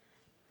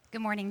Good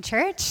morning,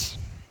 church.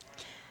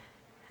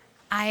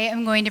 I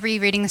am going to be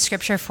reading the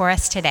scripture for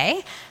us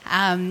today.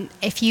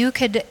 If you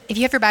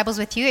have your Bibles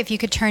with you, if you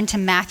could turn to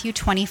Matthew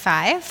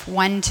 25,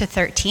 1 to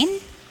 13.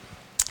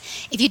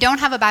 If you don't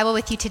have a Bible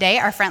with you today,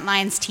 our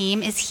Frontlines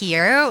team is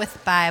here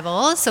with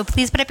Bibles, so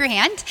please put up your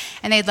hand,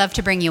 and they'd love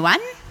to bring you one.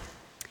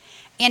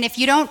 And if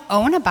you don't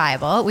own a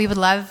Bible, we would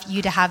love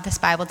you to have this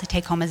Bible to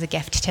take home as a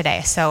gift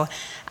today, so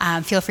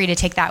feel free to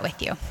take that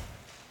with you.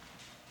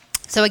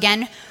 So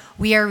again,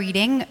 we are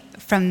reading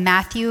from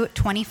Matthew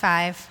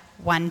 25,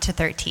 1 to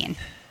 13.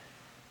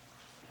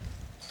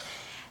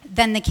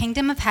 Then the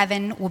kingdom of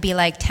heaven will be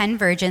like 10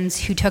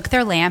 virgins who took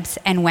their lamps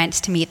and went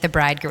to meet the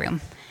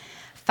bridegroom.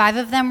 5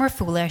 of them were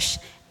foolish,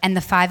 and the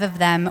 5 of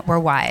them were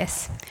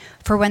wise.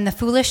 For when the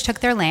foolish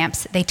took their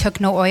lamps, they took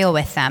no oil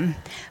with them,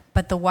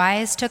 but the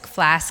wise took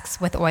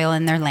flasks with oil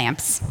in their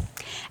lamps.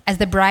 As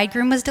the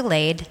bridegroom was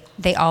delayed,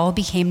 they all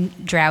became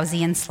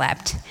drowsy and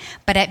slept.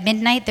 But at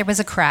midnight there was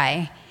a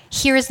cry,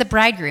 "Here is the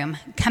bridegroom,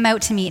 come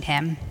out to meet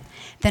him."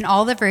 Then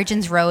all the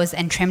virgins rose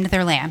and trimmed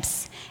their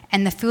lamps.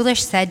 And the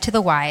foolish said to the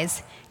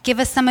wise, "Give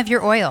us some of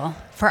your oil,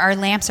 for our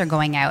lamps are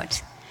going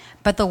out."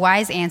 But the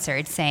wise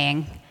answered,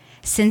 saying,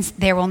 "Since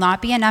there will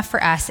not be enough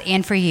for us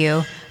and for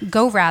you,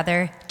 go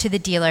rather to the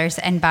dealers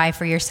and buy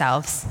for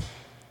yourselves."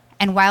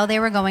 And while they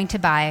were going to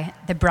buy,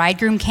 the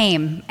bridegroom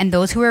came, and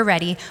those who were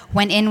ready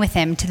went in with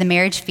him to the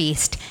marriage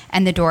feast,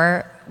 and the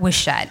door was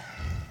shut.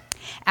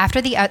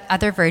 After the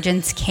other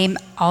virgins came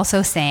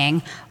also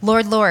saying,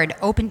 "Lord, Lord,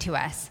 open to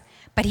us."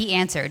 But he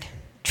answered,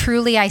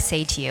 "Truly I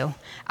say to you,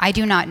 I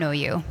do not know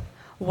you.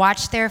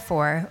 Watch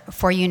therefore,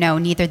 for you know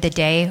neither the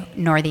day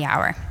nor the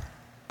hour."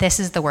 This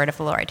is the word of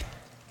the Lord.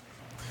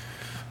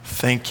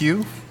 Thank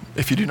you.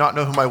 If you do not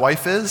know who my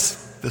wife is,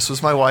 this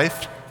was my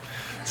wife.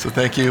 So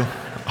thank you,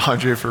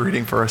 Andrea, for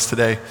reading for us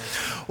today.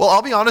 Well,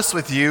 I'll be honest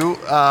with you.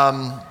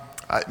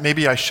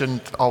 Maybe I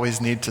shouldn't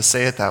always need to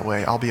say it that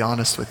way. I'll be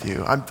honest with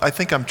you. I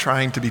think I'm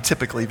trying to be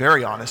typically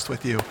very honest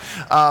with you.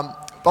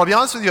 But I'll be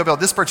honest with you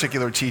about this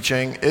particular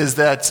teaching is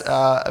that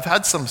I've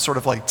had some sort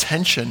of like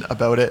tension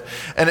about it,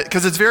 and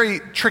because it's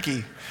very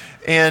tricky.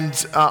 And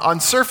on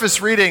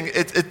surface reading,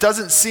 it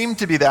doesn't seem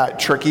to be that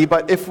tricky,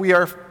 but if we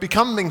are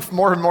becoming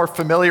more and more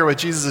familiar with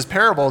Jesus'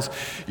 parables,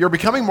 you're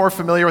becoming more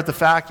familiar with the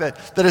fact that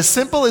as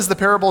simple as the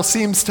parable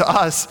seems to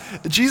us,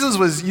 Jesus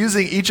was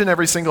using each and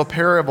every single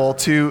parable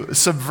to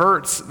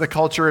subvert the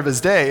culture of his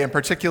day, in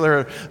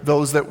particular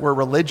those that were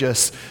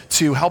religious,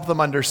 to help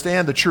them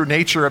understand the true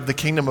nature of the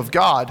kingdom of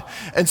God.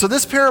 And so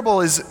this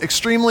parable is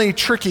extremely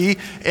tricky,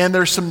 and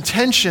there's some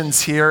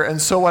tensions here, and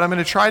so what I'm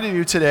going to try to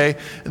do today,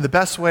 in the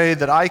best way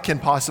that I can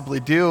possibly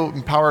do,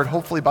 empowered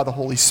hopefully by the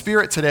Holy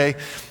Spirit today,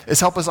 is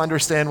help us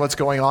understand what's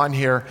going on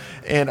here.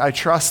 And I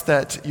trust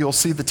that you'll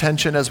see the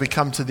tension as we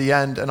come to the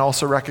end, and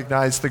also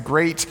recognize the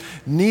great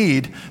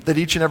need that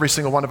each and every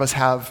single one of us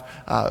have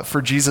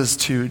for Jesus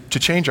to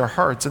change our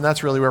hearts. And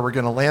that's really where we're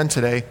going to land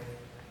today.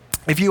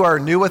 If you are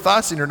new with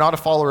us and you're not a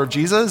follower of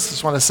Jesus, I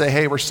just want to say,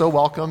 hey, we're so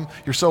welcome.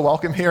 You're so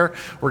welcome here.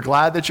 We're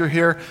glad that you're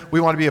here. We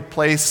want to be a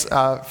place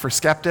for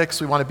skeptics.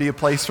 We want to be a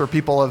place for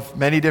people of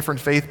many different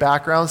faith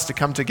backgrounds to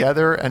come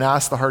together and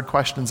ask the hard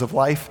questions of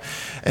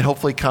life and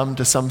hopefully come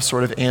to some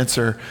sort of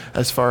answer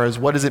as far as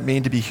what does it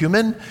mean to be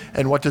human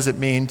and what does it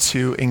mean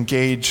to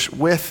engage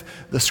with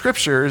the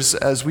scriptures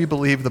as we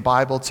believe the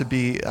Bible to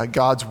be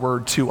God's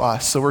word to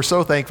us. So we're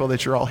so thankful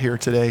that you're all here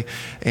today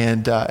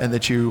and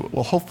that you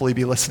will hopefully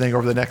be listening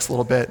over the next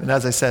little bit. And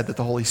as I said, that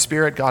the Holy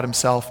Spirit, God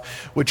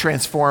himself, would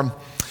transform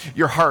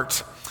your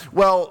heart.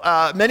 Well,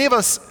 many of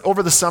us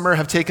over the summer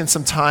have taken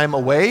some time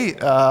away.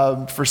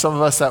 For some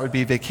of us, that would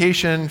be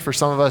vacation. For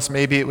some of us,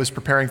 maybe it was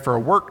preparing for a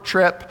work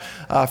trip.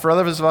 For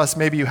others of us,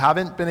 maybe you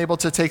haven't been able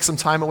to take some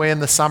time away in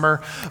the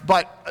summer.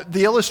 But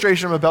the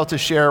illustration I'm about to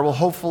share will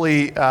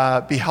hopefully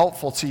be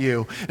helpful to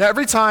you. Now,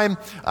 every time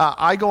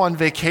I go on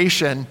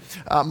vacation,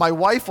 my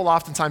wife will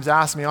oftentimes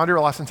ask me, Andrea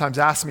will oftentimes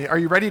ask me, "Are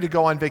you ready to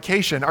go on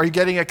vacation? Are you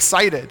getting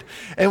excited?"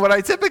 And what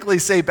I typically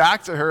say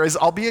back to her is,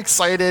 I'll be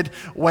excited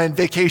when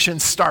vacation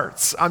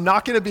starts. I'm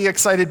not going to be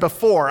excited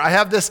before. I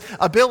have this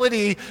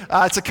ability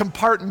to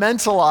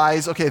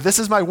compartmentalize, okay, this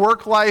is my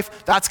work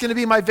life, that's going to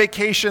be my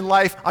vacation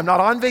life. I'm not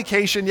on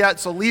vacation yet,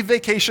 so leave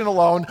vacation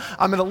alone.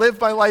 I'm going to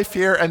live my life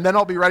here, and then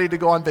I'll be ready to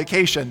go on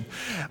vacation.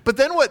 But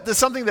then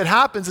something that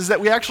happens is that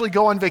we actually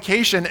go on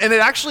vacation, and it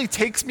actually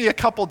takes me a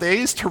couple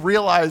days to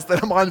realize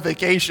that I'm on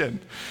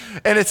vacation.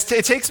 And it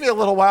takes me a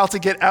little while to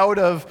get out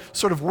of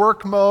sort of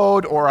work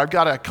mode, or I've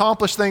got to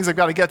accomplish things, I've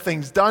got to get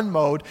things done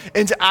mode,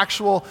 into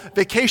actual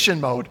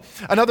vacation mode.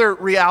 Another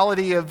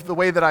reality of the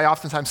way that I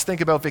oftentimes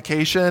think about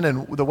vacation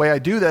and the way I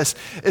do this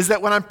is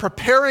that when I'm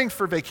preparing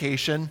for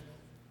vacation,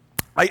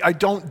 I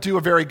don't do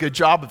a very good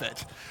job of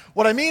it.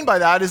 What I mean by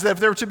that is that if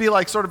there were to be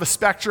like sort of a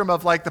spectrum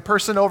of like the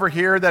person over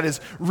here that is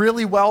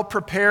really well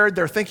prepared,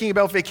 they're thinking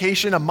about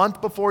vacation a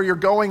month before you're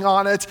going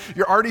on it,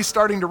 you're already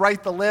starting to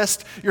write the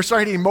list, you're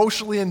starting to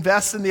emotionally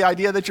invest in the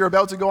idea that you're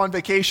about to go on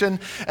vacation,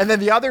 and then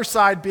the other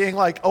side being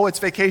like, oh, it's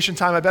vacation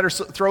time, I better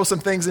throw some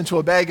things into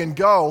a bag and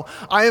go.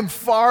 I am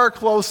far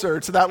closer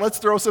to that, let's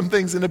throw some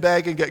things in a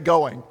bag and get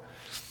going.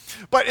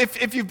 But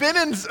if you've been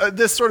in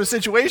this sort of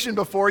situation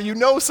before, you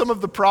know some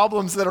of the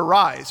problems that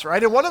arise,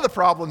 right? And one of the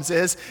problems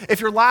is if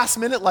you're last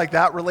minute like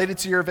that related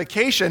to your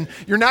vacation,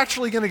 you're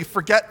naturally going to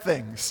forget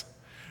things,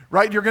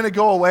 right? You're going to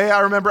go away.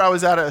 I remember I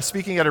was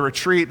speaking at a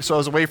retreat, so I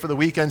was away for the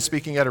weekend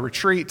speaking at a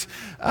retreat,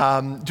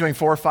 doing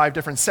 4 or 5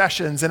 different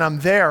sessions, and I'm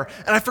there,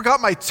 and I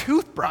forgot my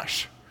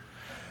toothbrush.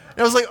 And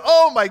I was like,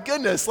 oh my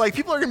goodness, like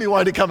people are going to be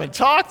wanting to come and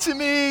talk to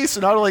me.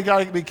 So not only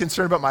got to be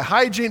concerned about my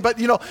hygiene,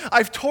 but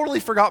I've totally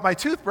forgot my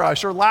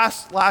toothbrush. Or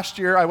last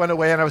year I went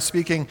away and I was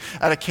speaking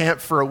at a camp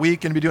for a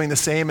week and be doing the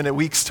same in a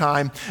week's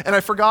time. And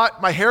I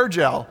forgot my hair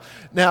gel.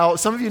 Now,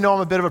 some of you know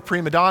I'm a bit of a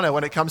prima donna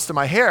when it comes to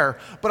my hair,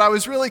 but I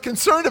was really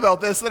concerned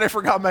about this that I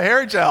forgot my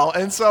hair gel.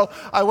 And so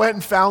I went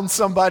and found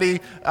somebody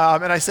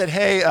and I said,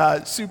 hey,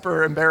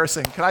 super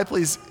embarrassing. Can I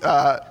please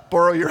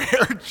borrow your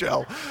hair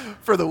gel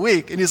for the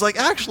week? And he's like,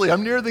 actually,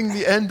 I'm nearing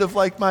the end of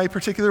like my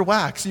particular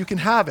wax. You can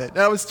have it. And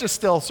I was just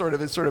still it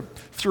sort of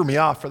threw me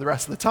off for the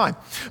rest of the time.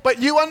 But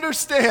you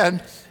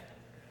understand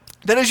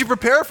that as you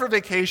prepare for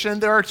vacation,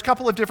 there are a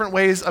couple of different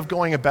ways of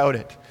going about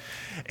it.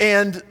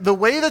 And the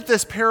way that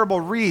this parable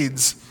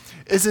reads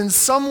is in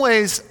some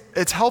ways,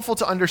 it's helpful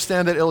to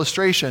understand that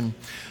illustration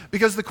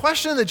because the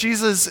question that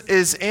Jesus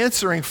is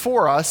answering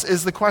for us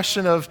is the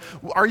question of,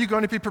 are you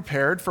going to be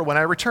prepared for when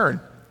I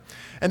return?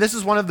 And this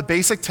is one of the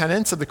basic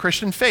tenets of the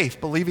Christian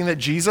faith, believing that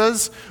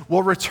Jesus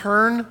will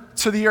return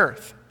to the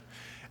earth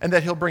and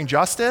that he'll bring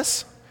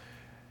justice,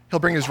 he'll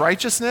bring his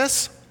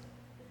righteousness,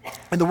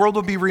 and the world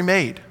will be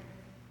remade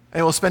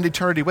and we'll spend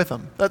eternity with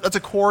him. That's a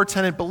core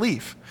tenet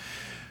belief.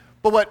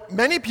 But what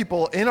many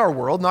people in our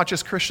world, not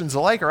just Christians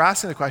alike, are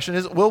asking the question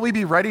is, will we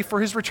be ready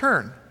for his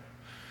return?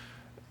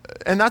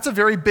 And that's a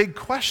very big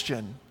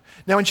question.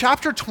 Now in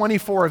chapter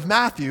 24 of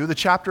Matthew, the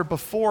chapter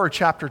before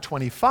chapter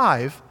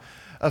 25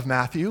 of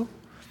Matthew,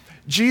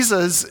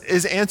 Jesus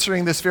is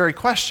answering this very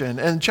question.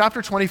 And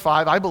chapter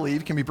 25, I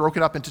believe, can be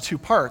broken up into 2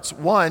 parts.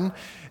 One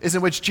is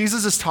in which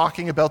Jesus is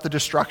talking about the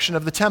destruction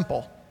of the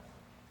temple.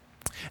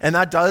 And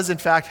that does, in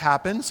fact,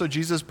 happen. So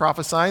Jesus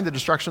prophesying the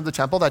destruction of the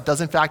temple, that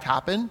does, in fact,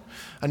 happen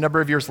a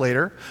number of years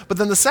later. But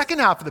then the second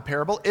half of the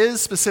parable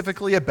is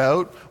specifically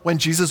about when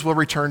Jesus will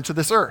return to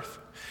this earth.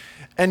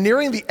 And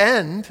nearing the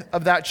end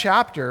of that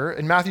chapter,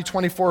 in Matthew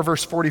 24,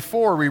 verse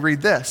 44, we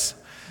read this: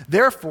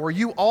 "Therefore,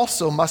 you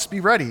also must be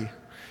ready,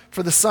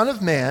 for the Son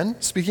of Man,"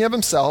 speaking of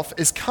himself,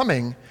 "is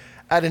coming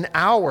at an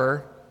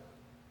hour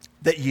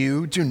that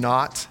you do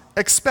not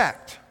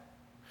expect."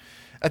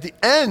 At the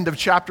end of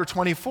chapter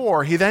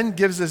 24, he then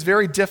gives this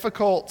very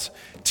difficult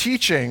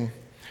teaching.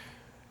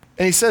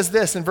 And he says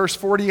this in verse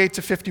 48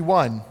 to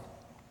 51,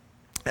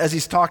 as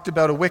he's talked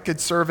about a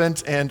wicked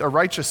servant and a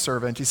righteous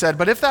servant. He said,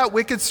 "But if that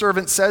wicked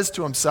servant says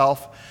to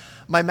himself,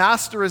 'My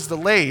master is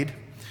delayed,'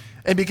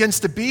 and begins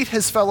to beat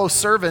his fellow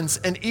servants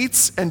and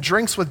eats and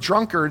drinks with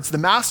drunkards, the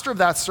master of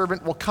that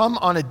servant will come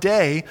on a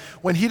day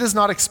when he does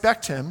not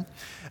expect him,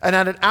 and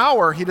at an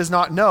hour he does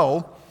not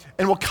know,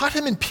 and will cut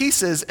him in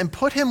pieces and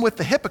put him with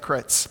the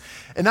hypocrites.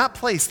 In that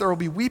place there will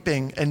be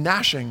weeping and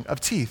gnashing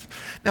of teeth."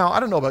 Now, I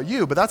don't know about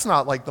you, but that's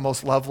not like the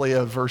most lovely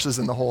of verses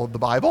in the whole of the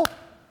Bible,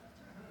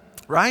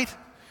 right?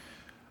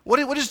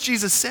 What is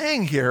Jesus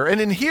saying here?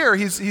 And in here,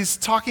 he's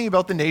talking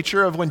about the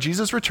nature of when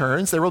Jesus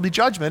returns, there will be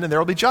judgment and there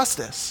will be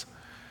justice.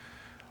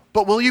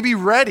 But will you be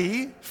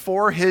ready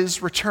for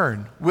his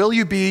return? Will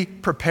you be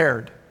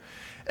prepared?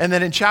 And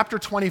then in chapter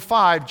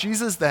 25,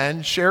 Jesus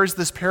then shares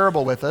this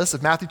parable with us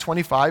of Matthew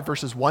 25,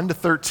 verses 1 to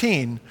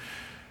 13,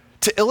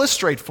 to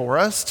illustrate for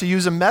us, to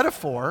use a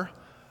metaphor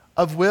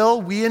of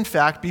will we in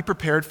fact be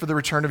prepared for the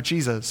return of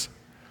Jesus.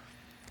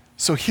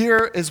 So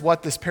here is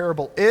what this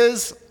parable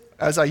is.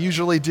 As I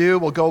usually do,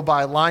 we'll go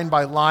by line,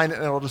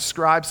 and it'll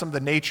describe some of the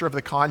nature of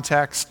the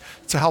context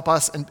to help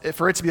us, and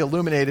for it to be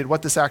illuminated,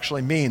 what this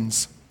actually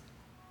means.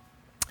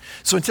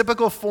 So in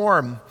typical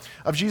form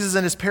of Jesus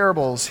and his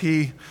parables,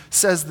 he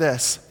says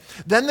this: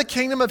 "Then the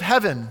kingdom of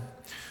heaven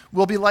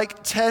will be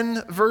like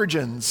 10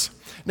 virgins."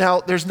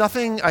 Now, there's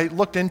nothing, I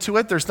looked into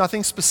it, there's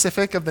nothing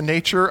specific of the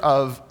nature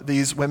of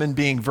these women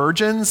being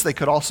virgins. They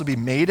could also be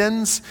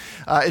maidens.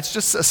 It's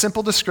just a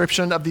simple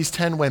description of these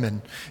 10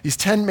 women, these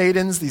 10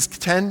 maidens, these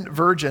 10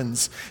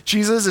 virgins.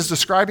 Jesus is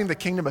describing the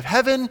kingdom of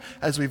heaven,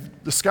 as we've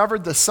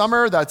discovered this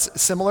summer.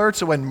 That's similar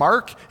to when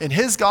Mark, in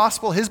his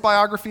gospel, his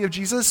biography of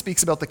Jesus,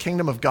 speaks about the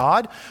kingdom of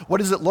God. What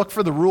does it look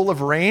for the rule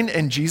of reign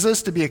in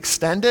Jesus to be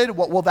extended?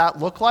 What will that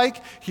look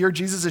like? Here,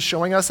 Jesus is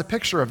showing us a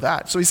picture of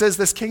that. So he says,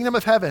 this kingdom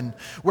of heaven,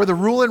 where the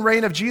rule and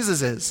reign of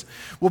Jesus is,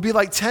 will be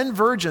like 10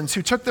 virgins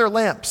who took their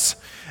lamps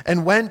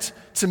and went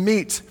to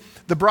meet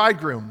the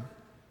bridegroom.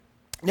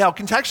 Now,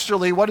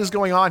 contextually, what is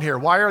going on here?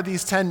 Why are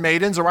these 10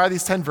 maidens, or why are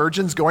these 10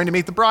 virgins going to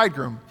meet the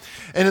bridegroom?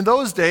 And in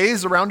those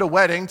days, around a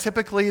wedding,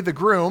 typically the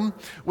groom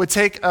would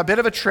take a bit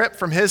of a trip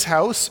from his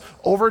house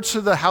over to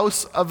the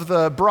house of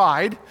the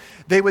bride.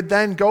 They would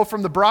then go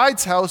from the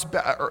bride's house,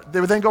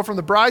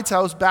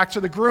 back to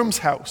the groom's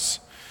house.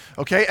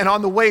 Okay, and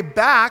on the way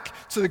back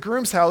to the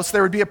groom's house,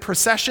 there would be a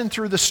procession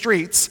through the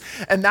streets,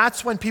 and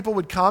that's when people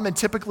would come and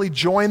typically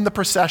join the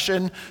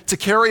procession to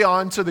carry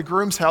on to the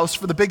groom's house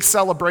for the big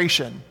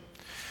celebration.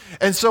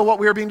 And so what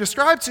we are being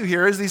described to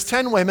here is these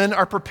 10 women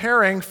are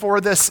preparing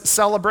for this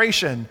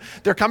celebration.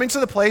 They're coming to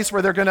the place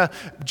where they're going to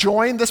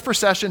join this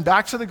procession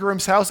back to the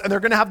groom's house, and they're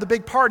going to have the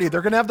big party.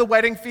 They're going to have the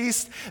wedding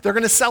feast. They're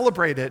going to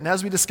celebrate it. And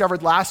as we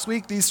discovered last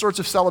week, these sorts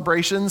of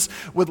celebrations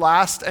would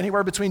last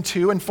anywhere between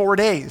 2 and 4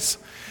 days.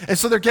 And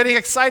so they're getting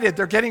excited.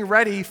 They're getting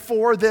ready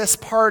for this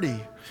party.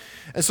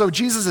 And so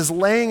Jesus is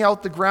laying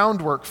out the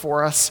groundwork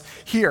for us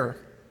here.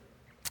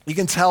 You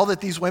can tell that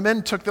these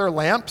women took their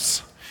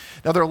lamps.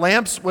 Now, their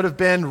lamps would have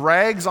been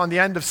rags on the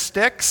end of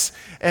sticks,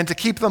 and to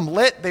keep them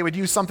lit, they would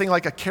use something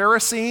like a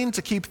kerosene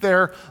to keep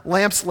their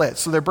lamps lit.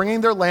 So they're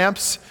bringing their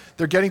lamps,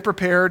 they're getting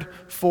prepared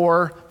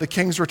for the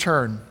king's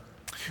return.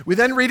 We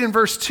then read in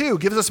verse 2,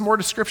 gives us more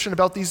description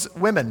about these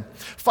women.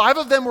 5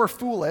 of them were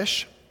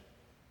foolish,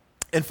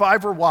 and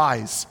 5 were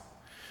wise.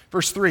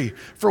 Verse 3,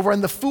 for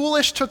when the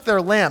foolish took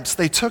their lamps,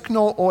 they took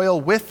no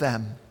oil with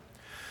them,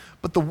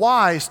 but the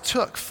wise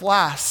took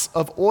flasks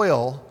of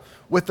oil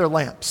with their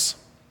lamps.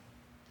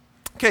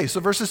 Okay,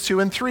 so verses 2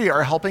 and 3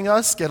 are helping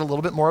us get a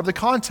little bit more of the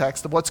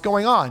context of what's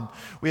going on.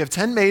 We have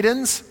 10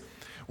 maidens.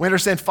 We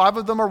understand 5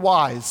 of them are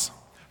wise.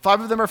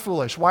 5 of them are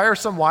foolish. Why are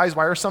some wise?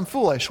 Why are some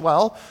foolish?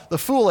 Well, the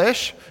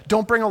foolish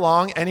don't bring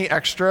along any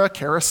extra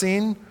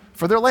kerosene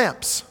for their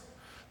lamps.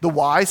 The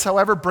wise,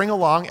 however, bring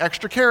along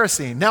extra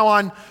kerosene. Now,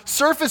 on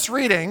surface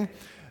reading,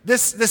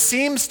 this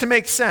seems to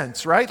make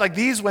sense, right? Like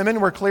these women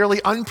were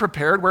clearly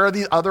unprepared, where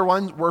the other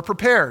ones were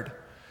prepared.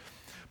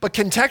 But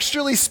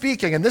contextually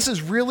speaking, and this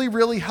is really,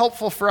 really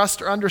helpful for us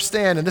to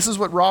understand, and this is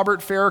what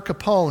Robert Farrar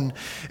Capone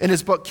in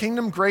his book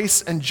Kingdom,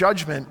 Grace, and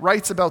Judgment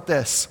writes about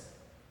this.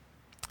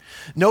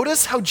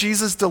 Notice how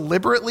Jesus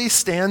deliberately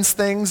stands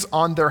things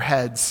on their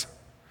heads.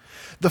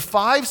 The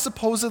 5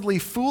 supposedly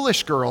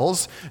foolish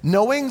girls,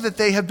 knowing that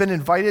they have been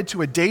invited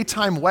to a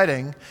daytime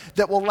wedding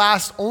that will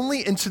last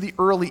only into the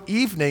early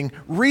evening,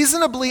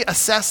 reasonably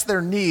assess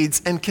their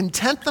needs and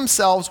content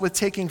themselves with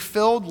taking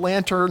filled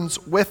lanterns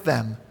with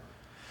them.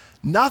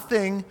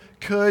 Nothing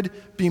could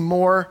be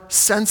more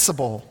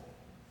sensible.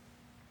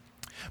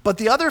 But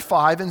the other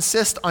 5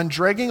 insist on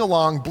dragging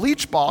along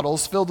bleach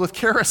bottles filled with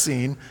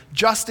kerosene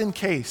just in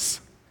case.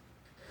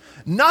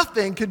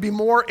 Nothing could be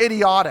more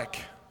idiotic.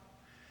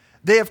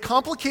 They have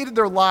complicated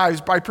their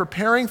lives by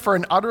preparing for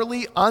an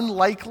utterly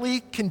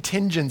unlikely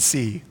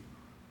contingency.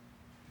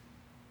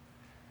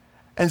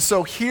 And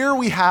so here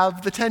we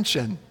have the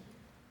tension.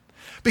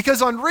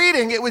 Because on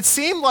reading, it would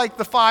seem like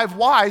the 5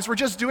 wise were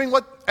just doing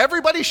what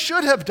everybody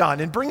should have done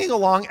in bringing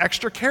along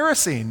extra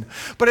kerosene.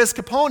 But as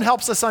Capone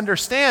helps us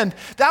understand,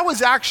 that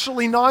was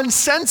actually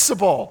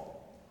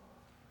nonsensible.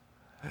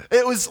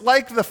 It was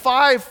like the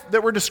 5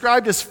 that were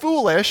described as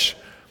foolish,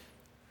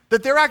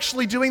 that they're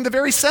actually doing the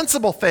very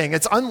sensible thing.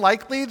 It's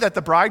unlikely that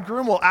the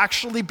bridegroom will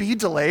actually be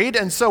delayed,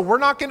 and so we're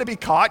not going to be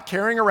caught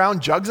carrying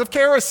around jugs of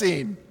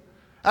kerosene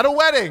at a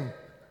wedding.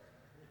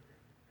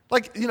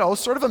 Like,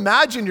 sort of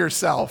imagine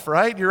yourself,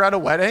 right? You're at a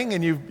wedding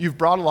and you've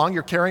brought along,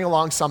 you're carrying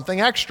along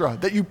something extra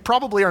that you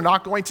probably are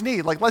not going to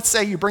need. Like, let's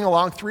say you bring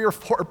along 3 or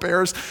 4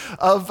 pairs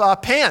of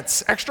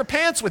pants, extra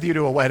pants with you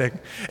to a wedding.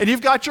 And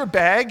you've got your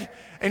bag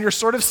and you're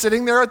sort of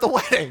sitting there at the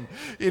wedding.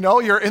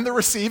 You're in the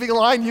receiving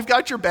line, you've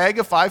got your bag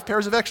of 5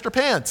 pairs of extra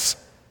pants.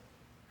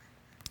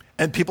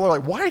 And people are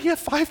like, why do you have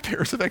 5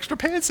 pairs of extra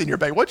pants in your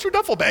bag? What's your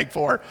duffel bag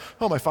for?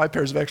 Oh, my 5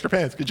 pairs of extra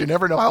pants, because you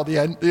never know how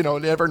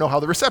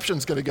the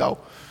reception's going to go.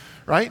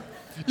 Right?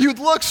 You'd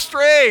look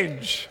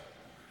strange.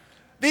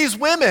 These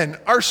women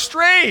are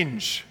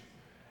strange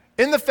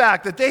in the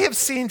fact that they have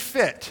seen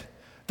fit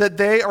that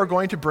they are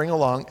going to bring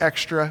along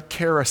extra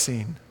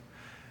kerosene.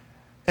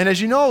 And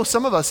as you know,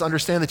 some of us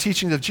understand the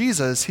teachings of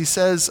Jesus. He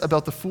says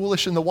about the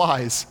foolish and the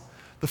wise.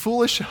 The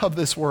foolish of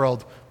this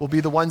world will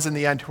be the ones in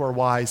the end who are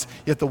wise,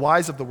 yet the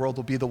wise of the world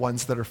will be the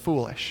ones that are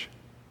foolish.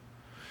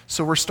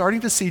 So we're starting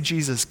to see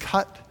Jesus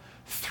cut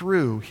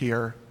through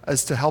here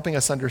as to helping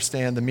us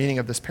understand the meaning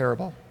of this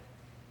parable.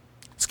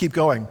 Let's keep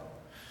going.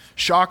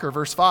 Shocker,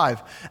 verse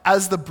 5.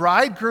 As the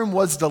bridegroom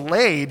was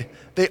delayed,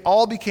 they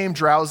all became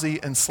drowsy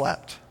and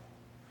slept.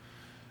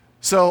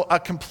 So a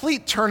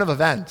complete turn of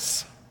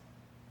events.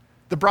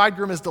 The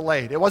bridegroom is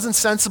delayed. It wasn't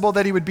sensible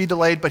that he would be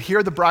delayed, but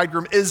here the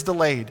bridegroom is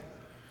delayed.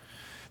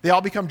 They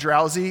all become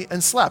drowsy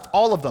and slept.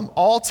 All of them.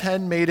 All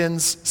 10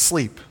 maidens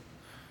sleep.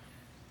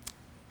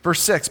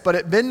 Verse 6. But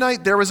at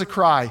midnight there was a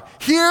cry,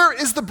 "Here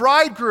is the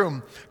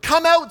bridegroom.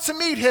 Come out to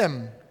meet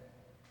him."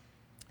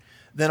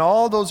 Then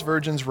all those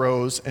virgins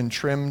rose and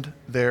trimmed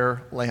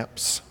their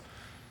lamps.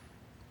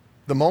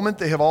 The moment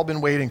they have all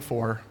been waiting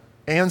for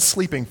and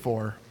sleeping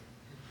for,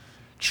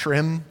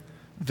 trim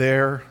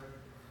their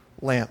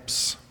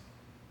lamps.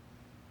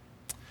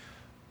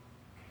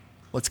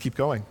 Let's keep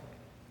going.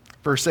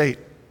 Verse 8.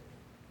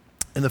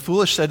 And the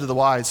foolish said to the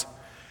wise,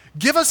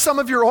 "Give us some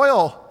of your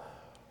oil,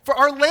 for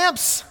our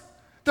lamps,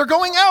 they're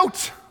going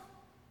out."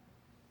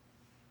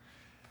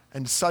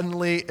 And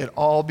suddenly it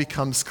all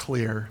becomes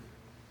clear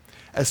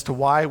as to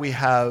why we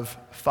have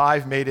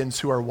 5 maidens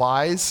who are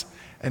wise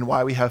and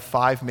why we have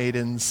 5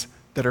 maidens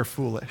that are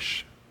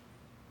foolish.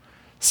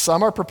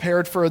 Some are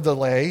prepared for a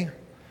delay,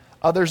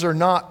 others are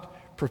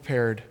not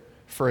prepared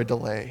for a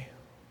delay.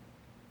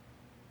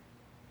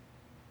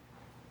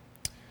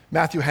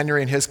 Matthew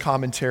Henry, in his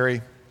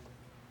commentary,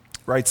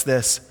 writes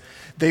this: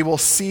 they will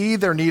see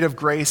their need of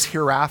grace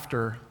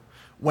hereafter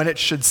when it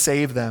should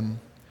save them,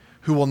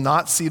 who will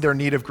not see their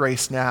need of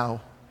grace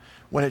now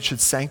when it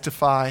should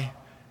sanctify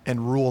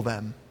and rule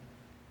them.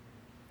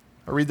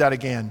 I'll read that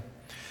again.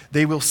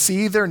 They will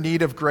see their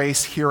need of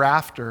grace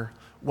hereafter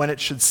when it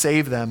should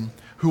save them,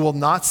 who will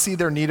not see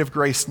their need of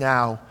grace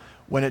now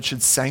when it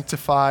should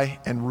sanctify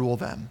and rule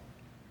them.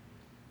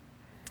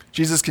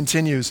 Jesus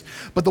continues,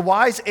 but the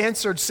wise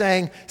answered,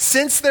 saying,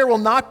 since there will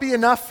not be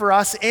enough for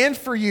us and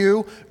for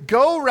you,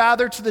 go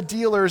rather to the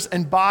dealers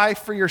and buy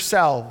for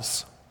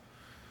yourselves.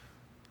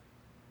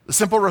 The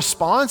simple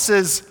response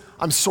is,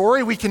 I'm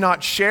sorry, we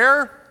cannot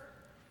share.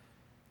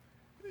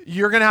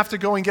 You're going to have to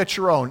go and get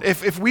your own.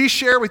 If we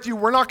share with you,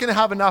 we're not going to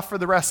have enough for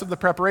the rest of the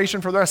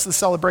preparation, for the rest of the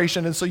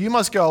celebration, and so you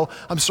must go.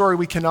 I'm sorry,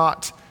 we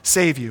cannot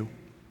save you.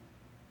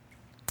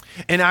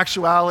 In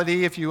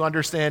actuality, if you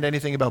understand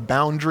anything about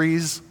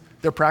boundaries,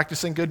 they're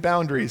practicing good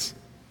boundaries.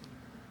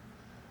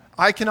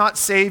 I cannot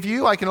save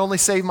you. I can only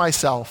save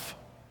myself.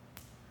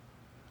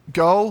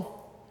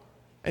 Go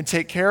and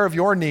take care of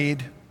your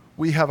need.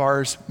 We have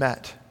ours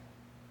met.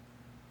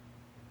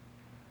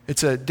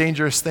 It's a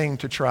dangerous thing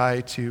to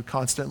try to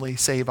constantly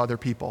save other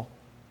people.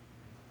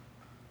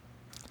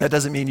 That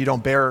doesn't mean you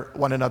don't bear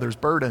one another's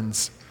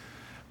burdens,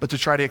 but to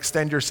try to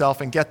extend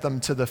yourself and get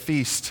them to the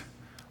feast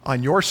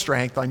on your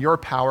strength, on your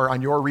power,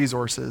 on your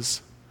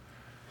resources.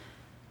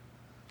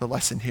 The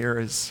lesson here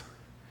is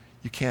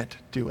you can't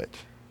do it.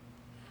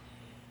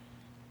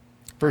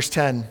 Verse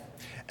 10,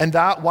 and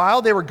that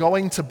while they were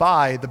going to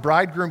buy, the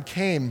bridegroom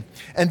came,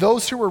 and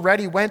those who were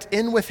ready went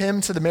in with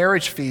him to the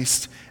marriage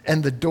feast,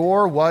 and the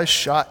door was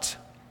shut.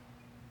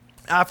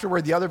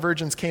 Afterward, the other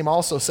virgins came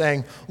also,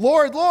 saying,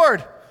 Lord,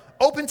 Lord,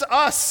 open to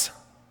us.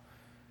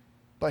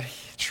 But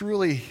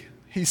truly,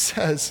 he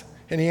says,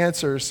 and he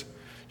answers,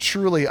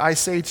 truly, I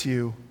say to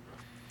you,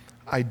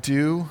 I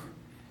do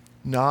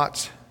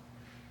not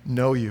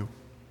know you.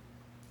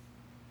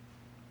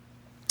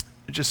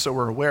 Just so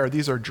we're aware,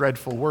 these are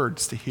dreadful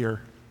words to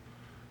hear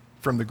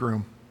from the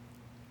groom.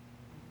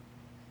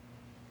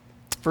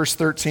 Verse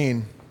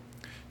 13,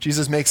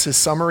 Jesus makes his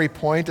summary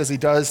point, as he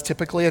does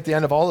typically at the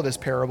end of all of his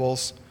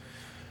parables.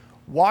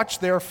 Watch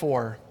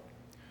therefore,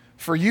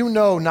 for you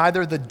know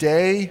neither the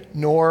day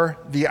nor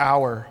the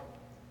hour.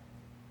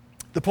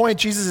 The point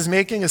Jesus is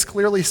making is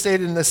clearly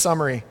stated in this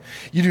summary.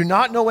 You do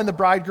not know when the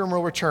bridegroom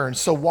will return.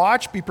 So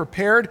watch, be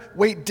prepared,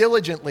 wait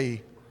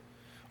diligently.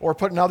 Or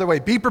put another way,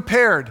 be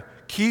prepared,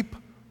 keep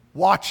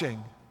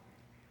watching.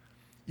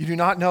 You do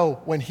not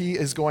know when he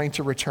is going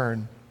to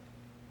return.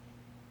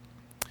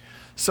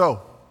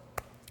 So,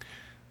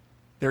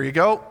 there you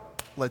go.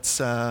 Let's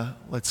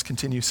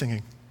continue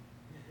singing.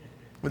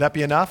 Would that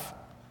be enough?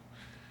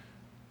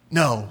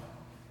 No.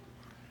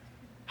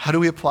 How do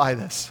we apply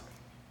this?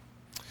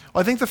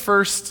 Well, I think the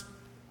first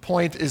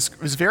point is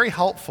very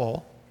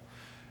helpful,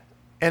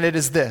 and it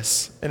is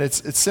this, and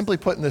it's simply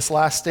put in this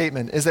last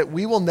statement, is that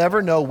we will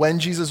never know when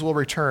Jesus will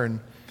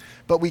return,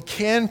 but we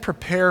can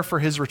prepare for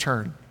his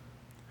return.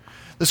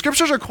 The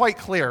scriptures are quite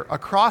clear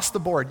across the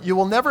board. You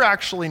will never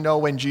actually know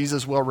when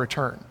Jesus will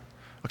return,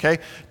 okay?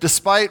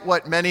 Despite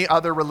what many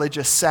other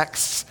religious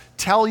sects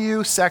tell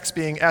you, sects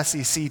being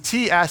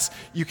S-E-C-T-S,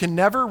 you can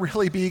never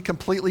really be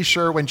completely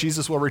sure when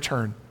Jesus will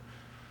return.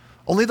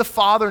 Only the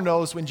Father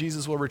knows when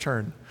Jesus will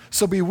return.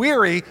 So be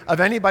weary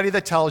of anybody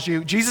that tells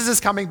you Jesus is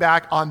coming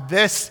back on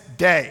this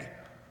day.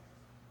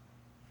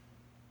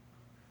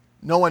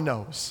 No one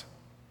knows.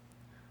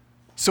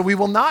 So we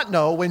will not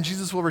know when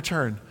Jesus will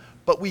return,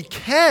 but we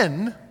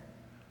can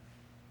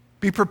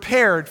be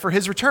prepared for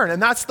his return.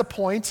 And that's the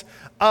point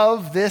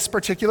of this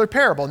particular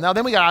parable. Now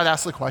then we got to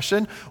ask the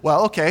question,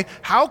 well, okay,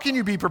 how can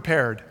you be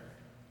prepared?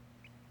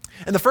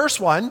 And the first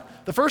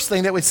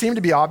thing that would seem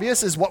to be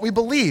obvious is what we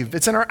believe.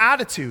 It's in our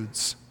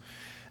attitudes.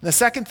 And the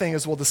second thing,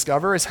 as we'll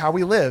discover, is how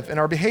we live and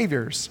our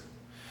behaviors.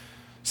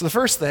 So the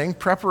first thing,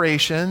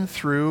 preparation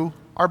through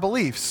our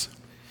beliefs.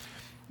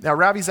 Now,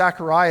 Ravi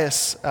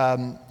Zacharias,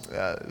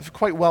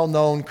 quite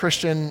well-known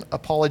Christian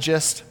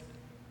apologist,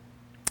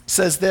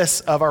 says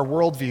this of our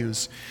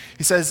worldviews.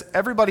 He says,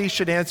 everybody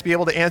should be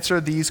able to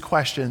answer these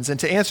questions. And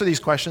to answer these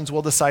questions,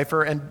 we'll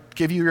decipher and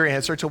give you your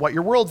answer to what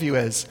your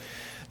worldview is.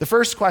 The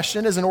first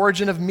question is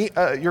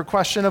your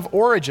question of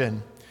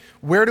origin.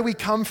 Where do we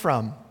come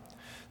from?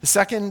 The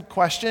second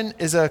question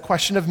is a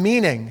question of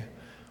meaning.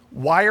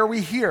 Why are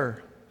we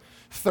here?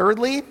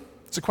 Thirdly,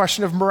 it's a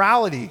question of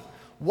morality.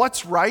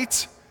 What's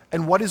right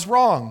and what is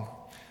wrong?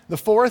 The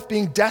fourth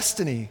being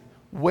destiny.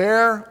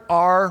 Where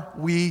are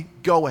we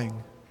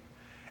going?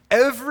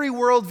 Every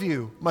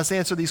worldview must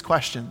answer these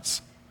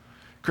questions.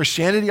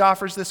 Christianity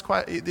offers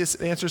this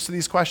answers to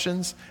these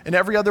questions, and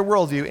every other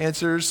worldview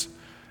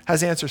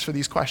has answers for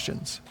these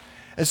questions.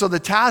 And so the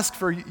task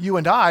for you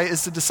and I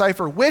is to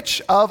decipher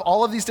which of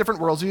all of these different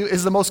worldviews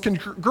is the most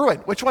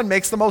congruent, which one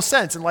makes the most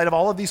sense in light of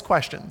all of these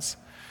questions.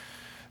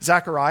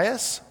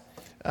 Zacharias,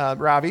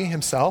 Ravi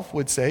himself,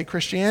 would say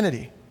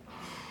Christianity.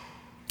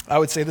 I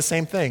would say the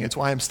same thing. It's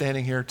why I'm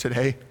standing here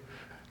today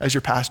as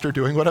your pastor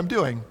doing what I'm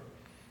doing.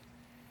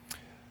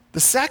 The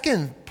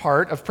second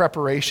part of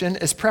preparation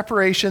is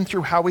preparation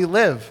through how we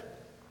live.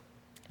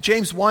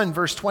 James 1,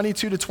 verse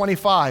 22 to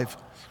 25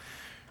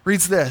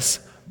 reads this,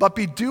 "But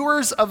be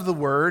doers of the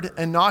word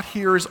and not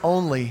hearers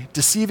only,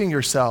 deceiving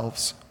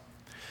yourselves.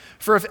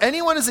 For if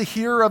anyone is a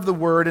hearer of the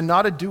word and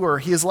not a doer,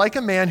 he is like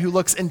a man who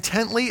looks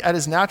intently at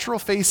his natural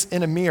face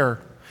in a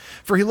mirror.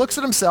 For he looks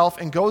at himself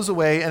and goes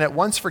away and at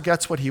once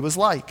forgets what he was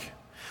like.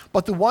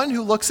 But the one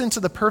who looks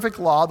into the perfect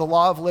law, the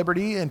law of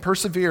liberty, and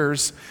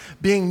perseveres,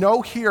 being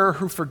no hearer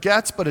who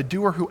forgets, but a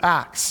doer who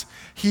acts,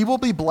 he will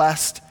be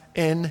blessed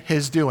in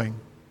his doing."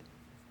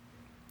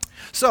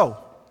 So,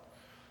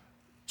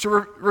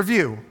 to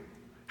review,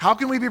 how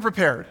can we be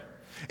prepared?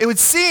 It would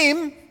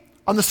seem,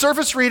 on the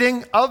surface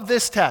reading of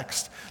this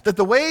text, that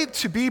the way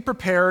to be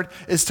prepared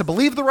is to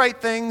believe the right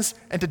things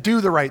and to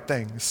do the right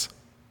things.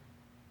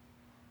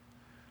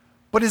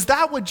 But is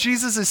that what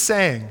Jesus is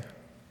saying?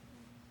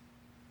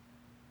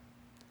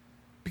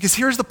 Because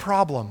here's the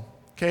problem.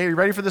 Okay, are you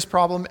ready for this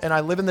problem? And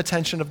I live in the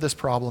tension of this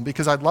problem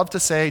because I'd love to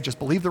say just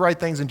believe the right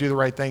things and do the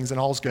right things and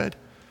all's good.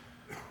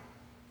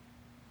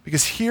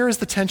 Because here's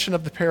the tension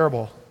of the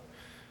parable.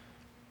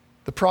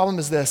 The problem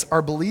is this: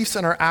 our beliefs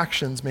and our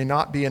actions may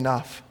not be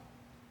enough.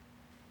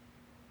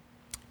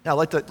 Now,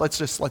 let's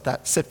just let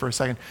that sit for a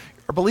second.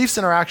 Our beliefs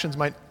and our actions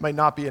might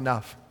not be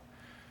enough.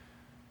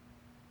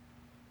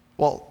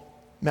 Well,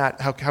 Matt,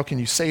 how can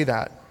you say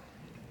that?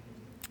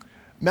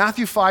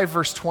 Matthew 5,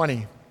 verse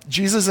 20,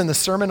 Jesus in the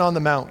Sermon on the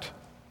Mount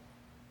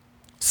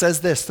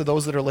says this to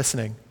those that are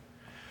listening.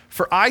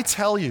 "For I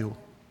tell you,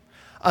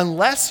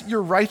 unless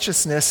your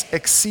righteousness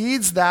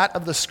exceeds that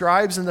of the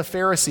scribes and the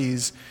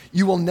Pharisees,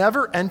 you will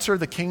never enter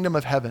the kingdom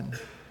of heaven."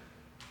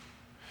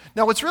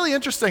 Now, what's really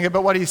interesting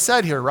about what he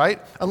said here,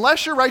 right?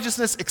 Unless your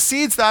righteousness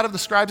exceeds that of the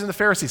scribes and the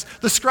Pharisees.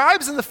 The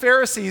scribes and the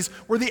Pharisees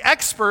were the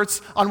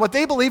experts on what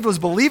they believed was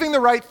believing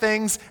the right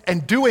things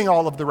and doing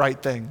all of the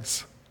right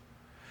things.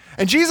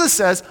 And Jesus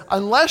says,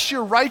 unless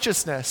your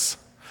righteousness,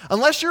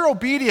 unless your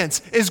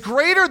obedience is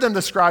greater than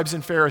the scribes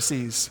and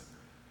Pharisees,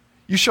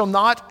 you shall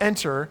not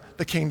enter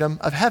the kingdom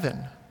of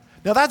heaven.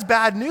 Now, that's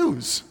bad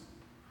news.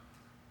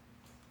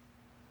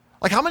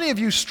 Like, how many of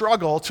you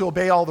struggle to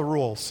obey all the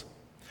rules?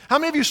 How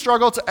many of you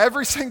struggle to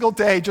every single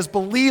day just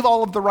believe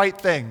all of the right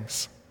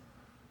things?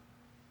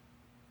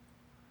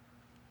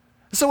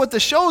 So what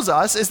this shows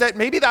us is that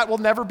maybe that will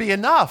never be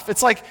enough.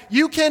 It's like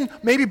you can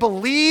maybe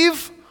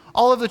believe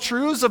all of the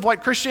truths of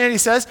what Christianity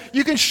says.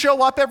 You can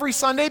show up every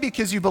Sunday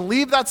because you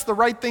believe that's the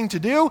right thing to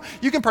do.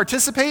 You can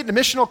participate in a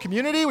missional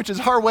community, which is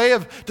our way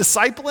of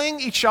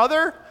discipling each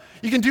other.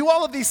 You can do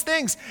all of these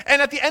things.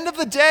 And at the end of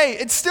the day,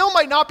 it still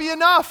might not be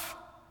enough.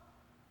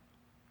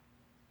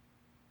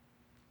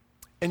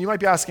 And you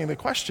might be asking the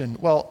question,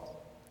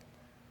 well,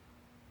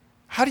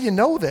 how do you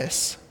know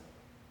this?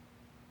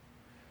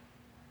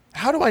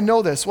 How do I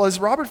know this? Well, as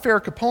Robert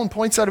Farrar Capone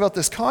points out about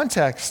this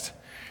context,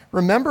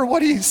 remember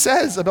what he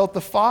says about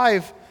the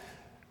 5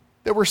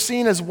 that were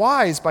seen as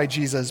wise by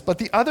Jesus, but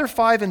the other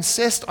 5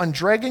 insist on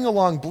dragging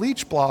along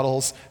bleach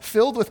bottles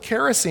filled with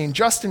kerosene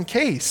just in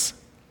case.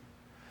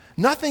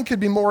 Nothing could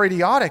be more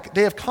idiotic.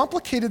 They have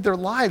complicated their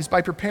lives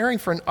by preparing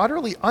for an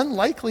utterly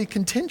unlikely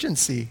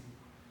contingency.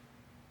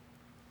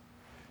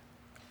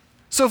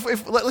 So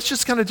let's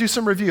just kind of do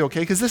some review,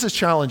 okay? Because this is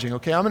challenging,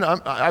 okay?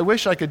 I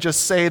wish I could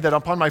just say that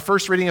upon my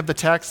first reading of the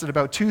text at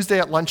about Tuesday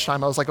at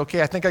lunchtime, I was like,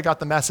 okay, I think I got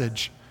the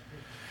message.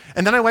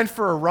 And then I went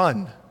for a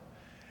run.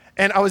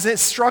 And I was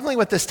struggling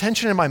with this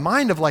tension in my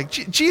mind of like,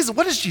 Jesus,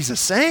 what is Jesus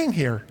saying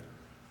here?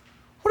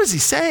 What is he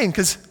saying?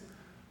 Because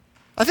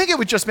I think it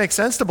would just make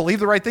sense to believe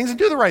the right things and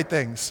do the right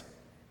things.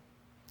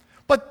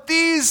 But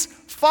these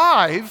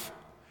 5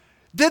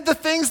 did the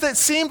things that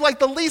seemed like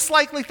the least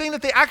likely thing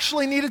that they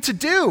actually needed to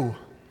do.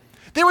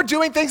 They were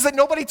doing things that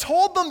nobody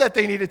told them that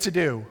they needed to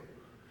do.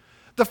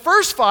 The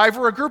first 5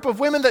 were a group of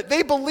women that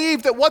they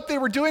believed that what they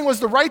were doing was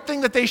the right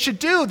thing that they should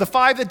do. The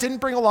 5 that didn't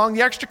bring along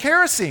the extra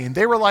kerosene.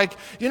 They were like,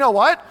 you know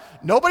what?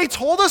 Nobody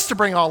told us to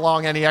bring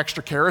along any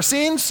extra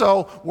kerosene,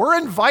 so we're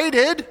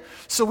invited.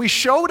 So we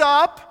showed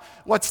up.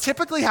 What's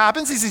typically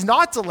happens is he's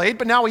not delayed,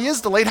 but now he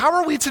is delayed. How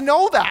are we to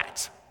know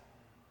that?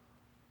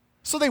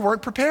 So they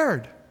weren't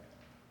prepared.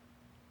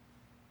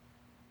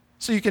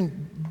 So you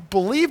can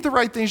believe the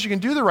right things, you can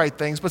do the right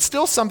things, but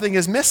still something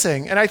is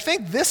missing. And I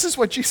think this is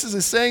what Jesus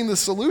is saying the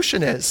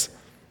solution is.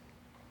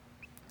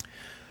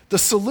 The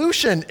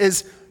solution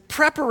is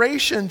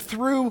preparation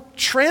through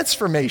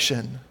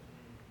transformation.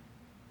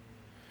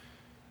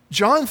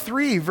 John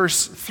 3,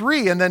 verse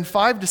 3, and then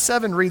 5 to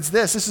 7 reads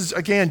this. This is,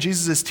 again,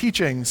 Jesus'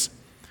 teachings.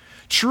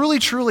 "Truly,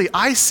 truly,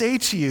 I say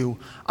to you,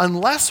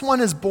 unless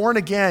one is born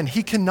again,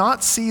 he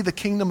cannot see the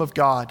kingdom of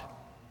God.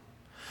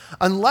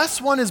 Unless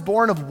one is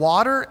born of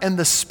water and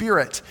the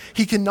Spirit,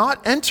 he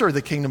cannot enter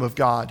the kingdom of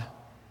God.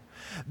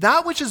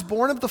 That which is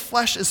born of the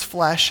flesh is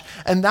flesh,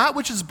 and that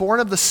which is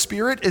born of the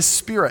Spirit is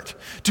spirit.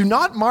 Do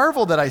not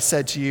marvel that I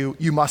said to you,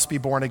 you must be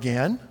born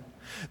again.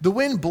 The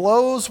wind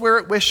blows where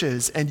it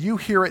wishes, and you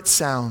hear its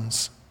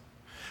sounds,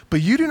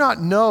 but you do not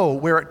know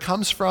where it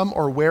comes from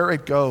or where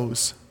it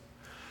goes.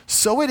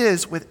 So it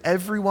is with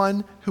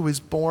everyone who is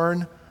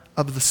born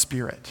of the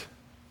Spirit.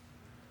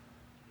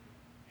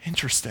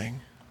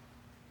 Interesting.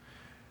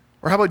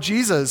 Or how about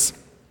Jesus?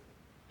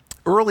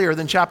 Earlier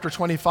than chapter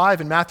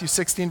 25 in Matthew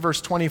 16,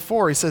 verse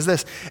 24, he says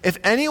this, if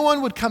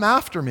anyone would come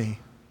after me,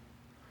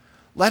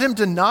 let him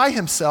deny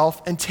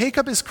himself and take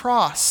up his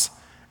cross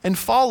and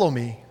follow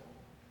me.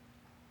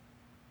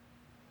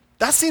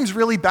 That seems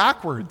really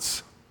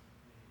backwards.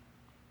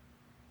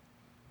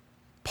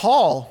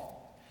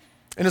 Paul,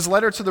 in his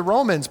letter to the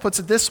Romans, puts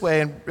it this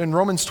way in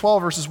Romans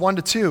 12, verses 1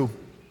 to 2.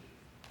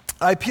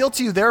 I appeal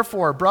to you,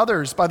 therefore,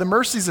 brothers, by the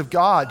mercies of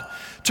God,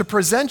 to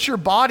present your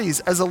bodies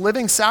as a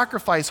living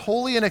sacrifice,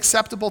 holy and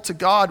acceptable to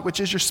God, which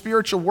is your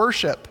spiritual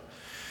worship.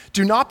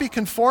 Do not be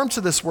conformed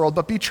to this world,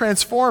 but be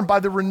transformed by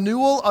the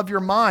renewal of your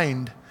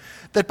mind,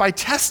 that by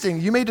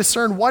testing you may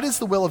discern what is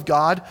the will of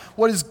God,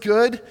 what is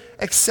good,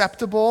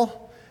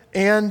 acceptable,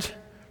 and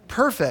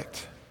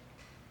perfect.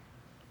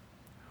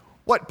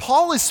 What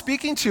Paul is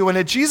speaking to and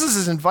that Jesus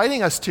is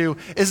inviting us to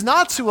is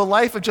not to a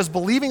life of just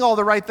believing all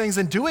the right things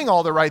and doing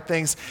all the right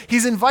things.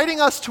 He's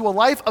inviting us to a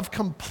life of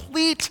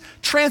complete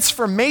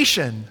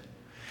transformation.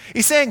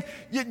 He's saying,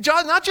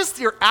 John, not just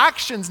your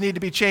actions need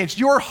to be changed,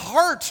 your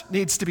heart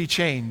needs to be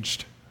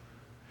changed.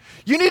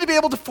 You need to be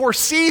able to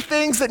foresee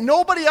things that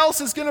nobody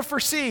else is going to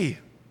foresee.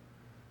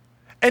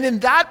 And in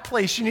that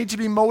place, you need to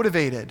be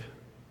motivated.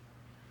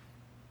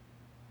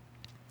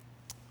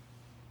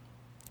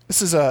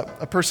 This is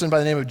a person by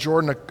the name of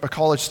Jordan, a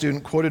college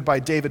student, quoted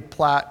by David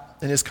Platt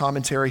in his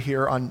commentary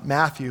here on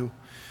Matthew.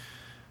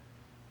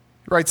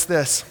 He writes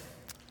this,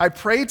 I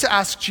prayed to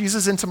ask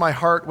Jesus into my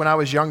heart when I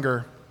was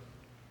younger.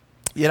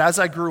 Yet as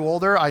I grew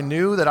older, I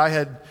knew that I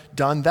had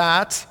done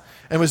that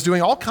and was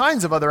doing all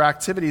kinds of other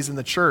activities in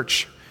the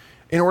church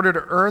in order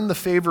to earn the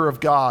favor of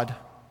God.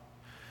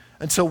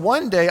 Until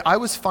one day, I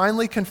was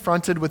finally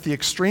confronted with the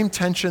extreme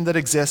tension that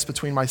exists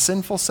between my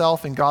sinful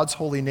self and God's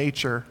holy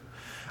nature.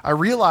 I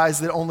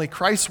realized that only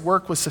Christ's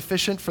work was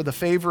sufficient for the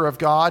favor of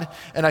God,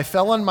 and I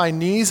fell on my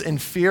knees in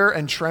fear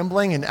and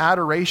trembling and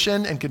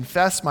adoration and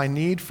confessed my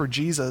need for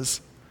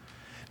Jesus.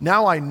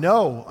 Now I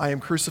know I am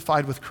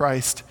crucified with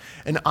Christ,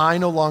 and I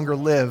no longer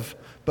live,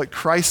 but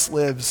Christ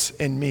lives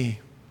in me.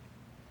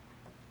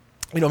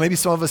 You know, maybe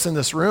some of us in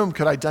this room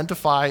could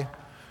identify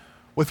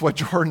with what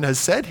Jordan has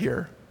said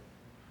here.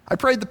 I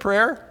prayed the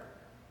prayer.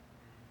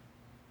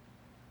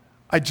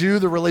 I do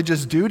the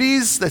religious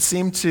duties that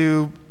seem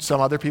to, some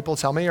other people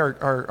tell me,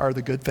 are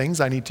the good things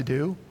I need to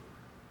do.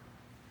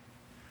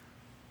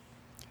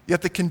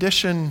 Yet the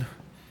condition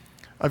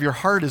of your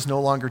heart is no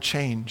longer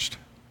changed.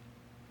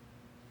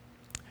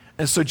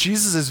 And so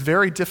Jesus'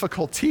 very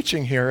difficult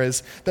teaching here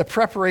is that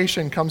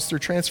preparation comes through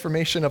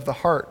transformation of the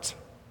heart.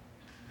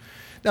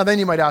 Now then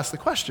you might ask the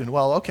question,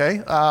 well,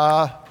 okay,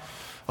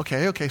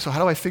 so how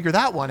do I figure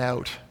that one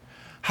out?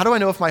 How do I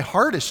know if my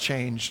heart has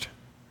changed?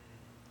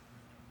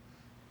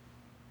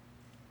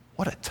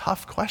 What a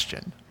tough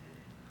question.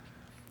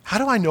 How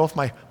do I know if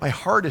my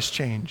heart has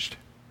changed?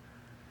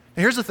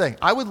 Now here's the thing.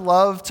 I would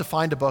love to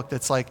find a book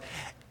that's like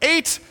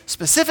 8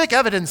 specific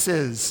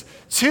evidences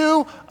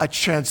to a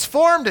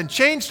transformed and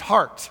changed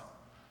heart.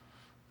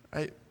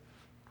 Right?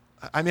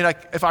 I mean,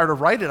 if I were to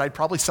write it, I'd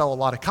probably sell a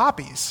lot of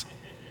copies.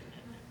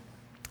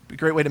 It'd be a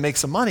great way to make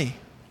some money.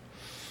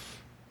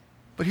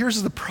 But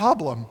here's the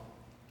problem.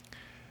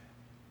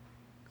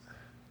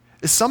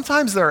 Is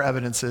sometimes there are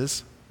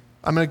evidences.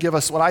 I'm going to give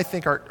us what I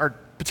think are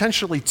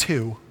potentially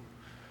 2.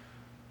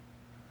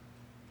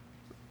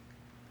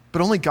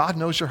 But only God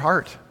knows your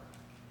heart.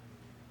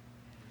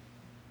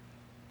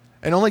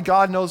 And only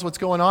God knows what's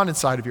going on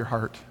inside of your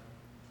heart.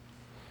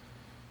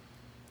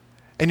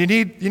 And you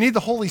need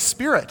the Holy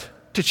Spirit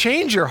to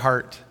change your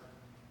heart.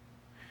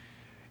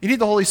 You need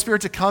the Holy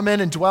Spirit to come in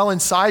and dwell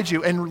inside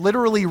you and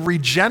literally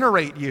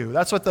regenerate you.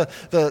 That's what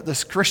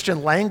this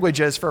Christian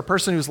language is for a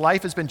person whose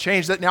life has been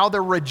changed, that now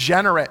they're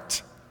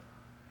regenerate.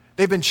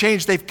 They've been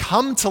changed. They've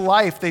come to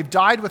life. They've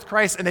died with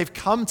Christ and they've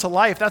come to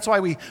life. That's why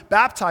we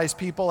baptize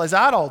people as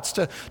adults,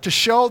 to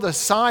show the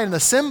sign, the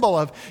symbol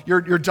of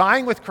you're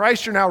dying with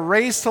Christ. You're now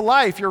raised to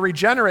life. You're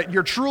regenerate.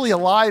 You're truly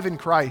alive in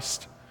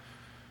Christ.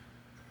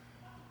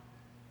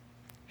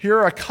 Here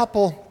are a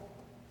couple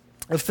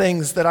of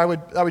things that I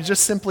would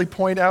just simply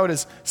point out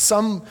as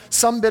some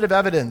bit of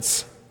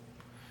evidence.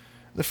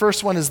 The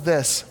first one is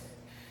this.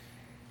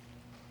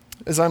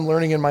 As I'm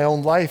learning in my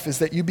own life, is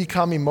that you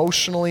become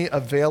emotionally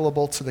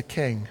available to the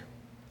King.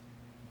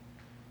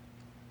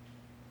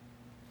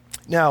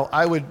 Now,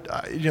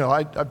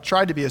 I've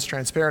tried to be as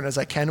transparent as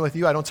I can with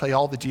you. I don't tell you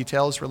all the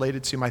details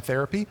related to my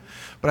therapy,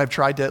 but I've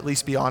tried to at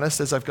least be honest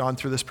as I've gone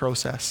through this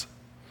process.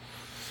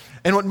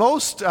 And what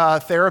most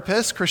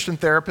therapists, Christian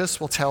therapists,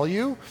 will tell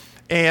you,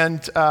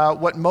 and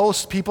what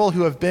most people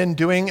who have been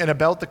doing and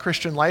about the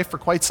Christian life for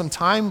quite some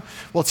time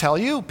will tell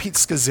you, Pete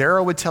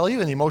Scazzero would tell you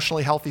in the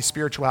Emotionally Healthy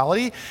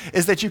Spirituality,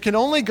 is that you can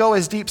only go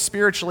as deep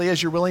spiritually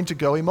as you're willing to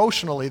go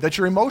emotionally, that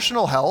your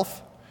emotional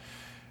health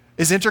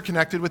is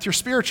interconnected with your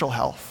spiritual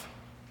health.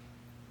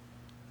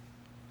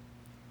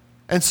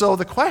 And so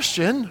the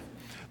question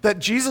that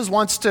Jesus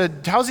wants to,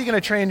 how's he going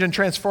to change and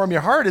transform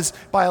your heart, is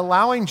by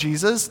allowing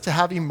Jesus to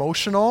have an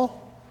emotional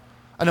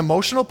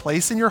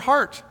place in your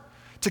heart,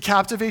 to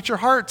captivate your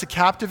heart, to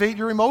captivate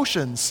your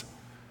emotions.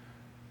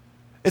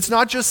 It's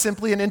not just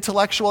simply an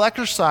intellectual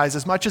exercise.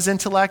 As much as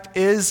intellect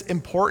is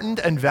important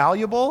and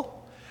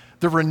valuable,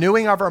 the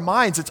renewing of our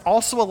minds, it's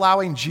also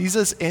allowing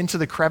Jesus into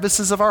the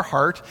crevices of our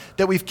heart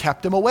that we've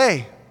kept him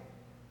away.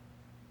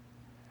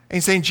 And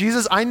he's saying,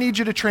 Jesus, I need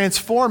you to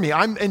transform me.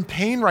 I'm in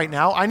pain right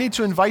now. I need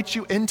to invite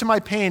you into my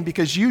pain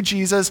because you,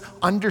 Jesus,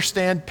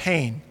 understand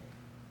pain.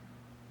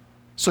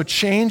 So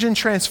change and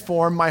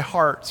transform my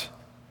heart.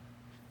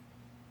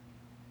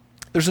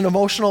 There's an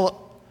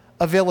emotional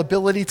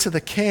availability to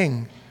the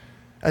King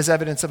as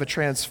evidence of a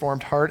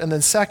transformed heart. And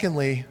then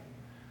secondly,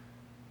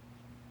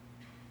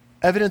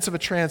 evidence of a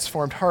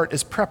transformed heart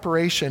is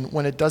preparation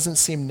when it doesn't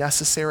seem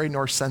necessary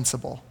nor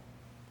sensible.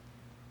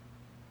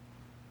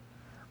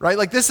 Right?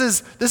 Like this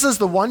is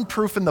the one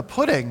proof in the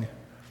pudding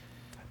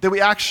that we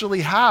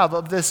actually have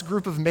of this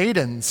group of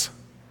maidens,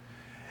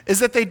 is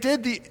that they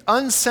did the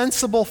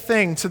unsensible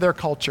thing to their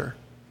culture.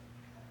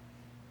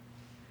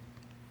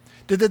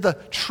 They did the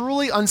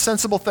truly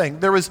unsensible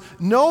thing. There was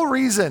no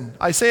reason,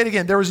 I say it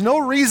again, there was no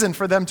reason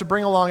for them to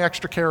bring along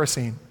extra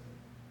kerosene.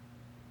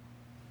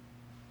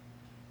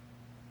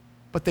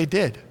 But they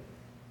did.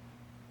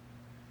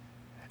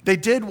 They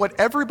did what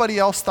everybody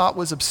else thought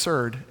was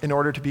absurd in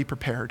order to be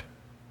prepared.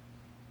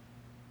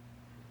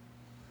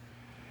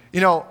 You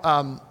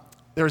know,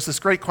 there was this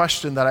great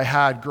question that I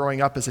had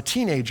growing up as a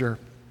teenager,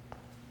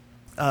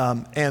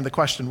 and the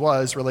question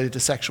was related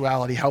to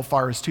sexuality. How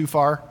far is too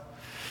far?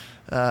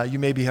 You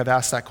maybe have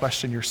asked that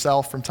question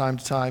yourself from time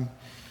to time.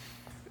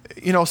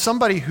 You know,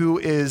 somebody who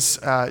is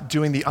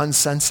doing the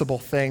unsensible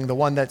thing, the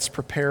one that's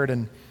prepared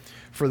and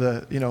for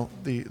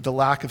the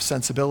lack of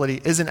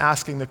sensibility, isn't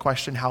asking the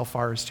question, how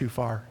far is too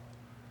far?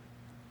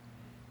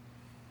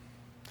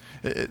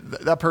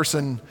 That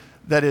person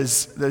that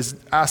is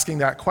asking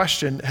that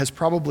question has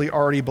probably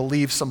already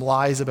believed some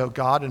lies about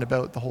God and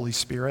about the Holy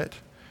Spirit.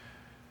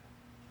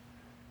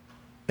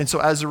 And so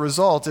as a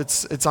result,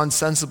 it's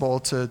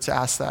unsensible to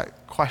ask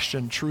that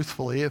question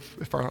truthfully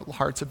if our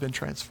hearts have been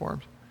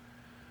transformed.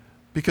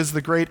 Because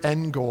the great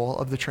end goal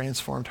of the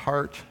transformed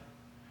heart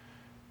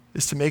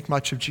is to make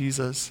much of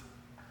Jesus,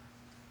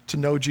 to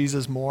know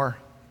Jesus more,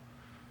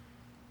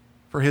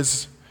 for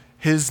his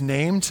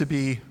name to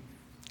be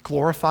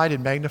glorified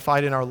and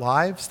magnified in our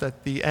lives,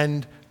 that the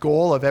end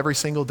goal of every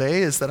single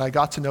day is that I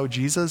got to know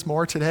Jesus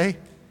more today.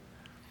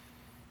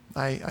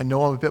 I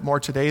know him a bit more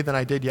today than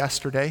I did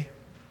yesterday.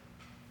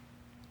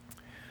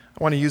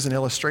 I want to use an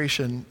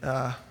illustration.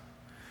 I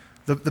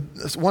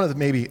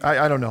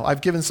don't know.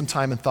 I've given some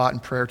time and thought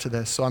and prayer to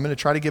this, so I'm going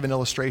to try to give an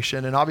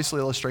illustration, and obviously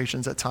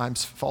illustrations at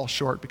times fall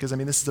short because,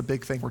 this is a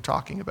big thing we're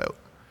talking about.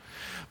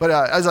 But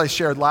as I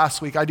shared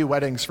last week, I do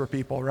weddings for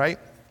people, right?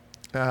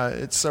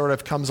 It sort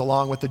of comes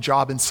along with the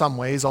job in some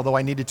ways, although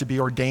I needed to be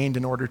ordained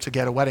in order to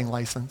get a wedding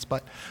license.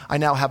 But I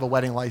now have a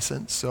wedding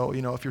license, so,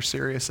 if you're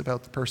serious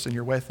about the person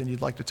you're with and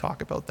you'd like to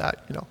talk about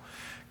that,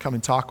 come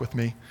and talk with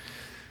me.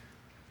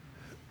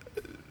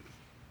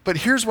 But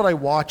here's what I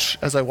watch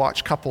as I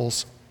watch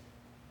couples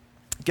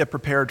get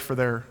prepared for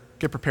their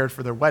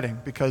wedding,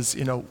 because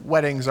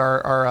weddings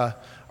are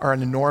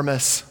an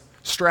enormous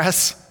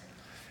stress,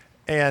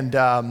 and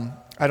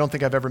I don't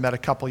think I've ever met a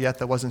couple yet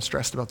that wasn't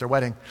stressed about their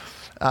wedding.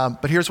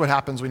 But here's what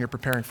happens when you're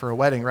preparing for a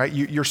wedding, right?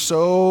 You're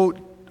so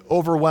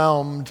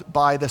overwhelmed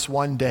by this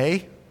one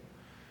day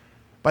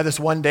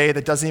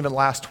that doesn't even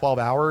last 12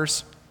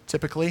 hours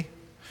typically.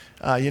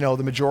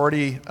 The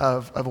majority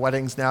of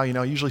weddings now,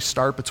 usually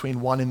start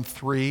between 1 and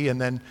 3, and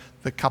then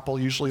the couple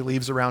usually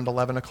leaves around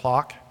 11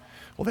 o'clock.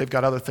 Well, they've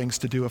got other things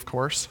to do, of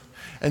course.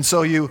 And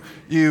so you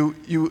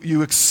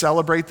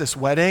celebrate this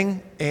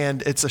wedding,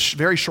 and it's a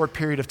very short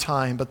period of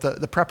time, but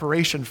the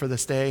preparation for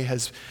this day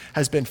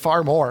has been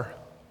far more,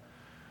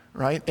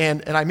 right?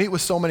 And I meet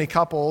with so many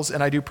couples,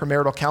 and I do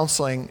premarital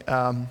counseling,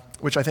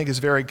 which I think is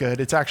very good.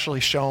 It's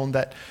actually shown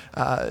that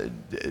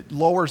it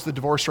lowers the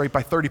divorce rate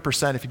by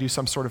 30% if you do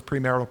some sort of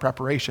premarital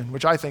preparation,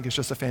 which I think is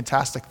just a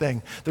fantastic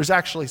thing. There's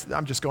actually,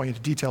 I'm just going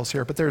into details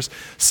here, but there's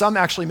some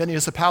actually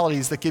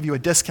municipalities that give you a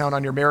discount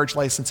on your marriage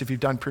license if you've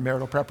done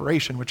premarital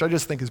preparation, which I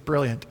just think is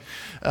brilliant.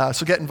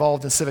 So get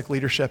involved in civic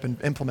leadership and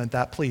implement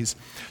that, please.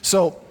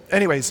 So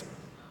anyways,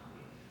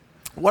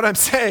 what I'm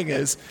saying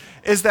is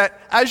that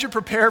as you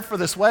prepare for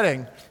this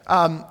wedding,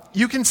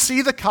 you can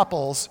see the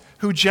couples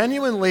who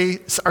genuinely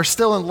are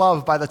still in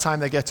love by the time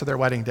they get to their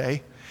wedding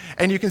day.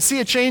 And you can see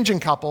a change in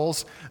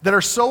couples that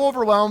are so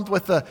overwhelmed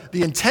with the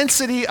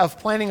intensity of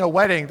planning a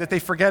wedding that they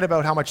forget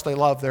about how much they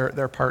love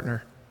their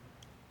partner.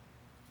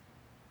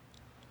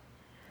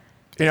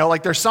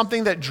 There's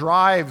something that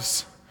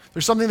drives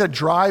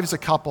a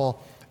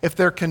couple if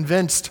they're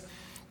convinced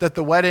that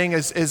the wedding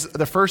is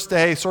the first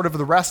day, sort of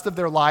the rest of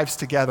their lives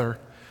together.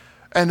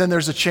 And then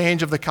there's a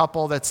change of the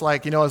couple that's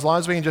like, as long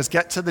as we can just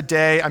get to the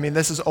day,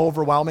 this is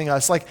overwhelming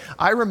us. Like,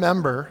 I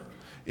remember,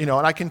 and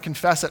I can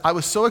confess it, I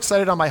was so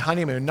excited on my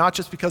honeymoon, not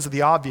just because of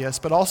the obvious,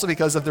 but also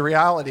because of the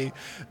reality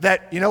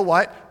that, you know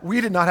what?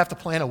 We did not have to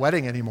plan a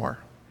wedding anymore.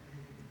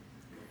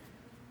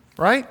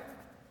 Right?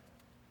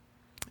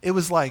 It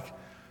was like,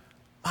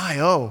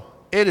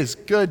 it is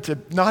good to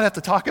not have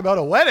to talk about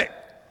a wedding.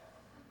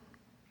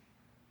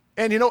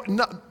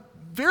 And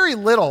very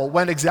little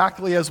went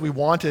exactly as we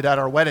wanted at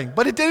our wedding,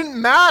 but it didn't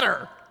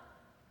matter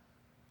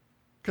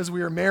because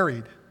we were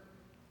married.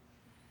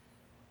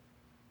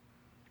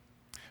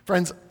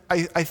 Friends,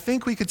 I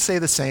think we could say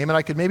the same, and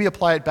I could maybe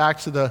apply it back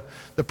to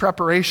the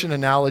preparation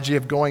analogy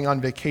of going on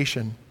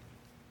vacation.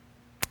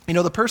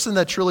 The person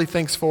that truly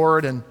thinks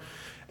forward and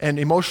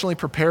emotionally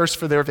prepares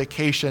for their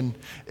vacation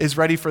is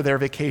ready for their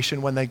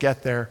vacation when they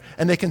get there,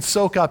 and they can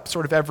soak up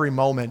sort of every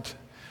moment.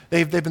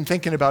 They've been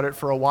thinking about it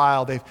for a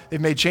while.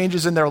 They've made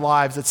changes in their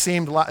lives that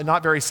seemed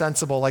not very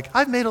sensible. Like,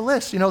 I've made a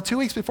list, 2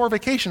 weeks before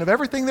vacation of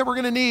everything that we're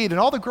going to need and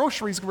all the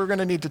groceries we're going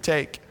to need to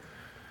take.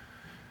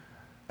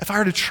 If I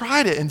were to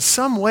try to in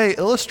some way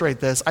illustrate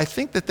this, I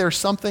think that there's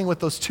something with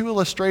those two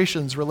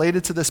illustrations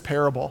related to this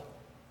parable.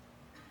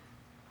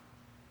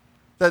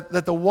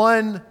 That the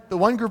one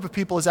group of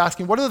people is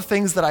asking, what are the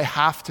things that I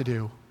have to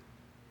do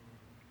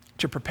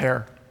to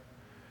prepare?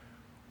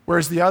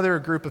 Whereas the other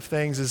group of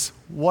things is,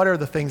 what are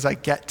the things I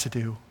get to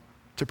do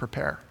to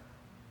prepare?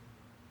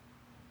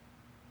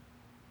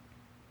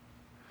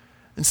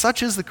 And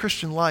such is the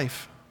Christian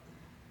life.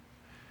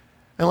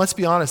 And let's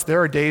be honest, there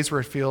are days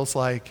where it feels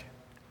like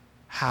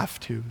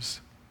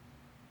have-tos.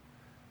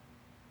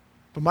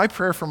 But my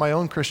prayer for my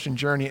own Christian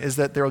journey is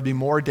that there will be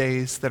more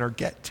days that are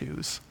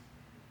get-tos.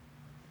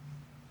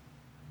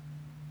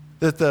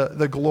 That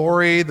the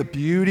glory, the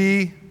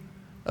beauty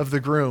of the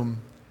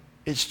groom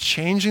is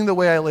changing the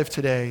way I live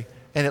today,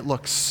 and it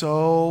looks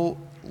so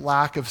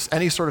lack of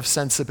any sort of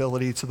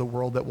sensibility to the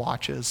world that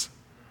watches.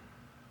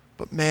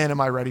 But man, am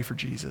I ready for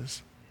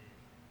Jesus.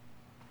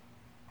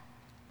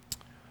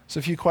 So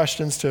a few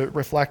questions to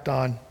reflect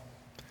on.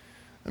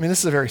 This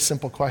is a very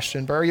simple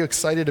question, but are you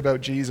excited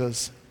about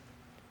Jesus?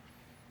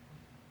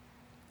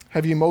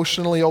 Have you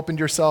emotionally opened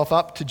yourself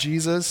up to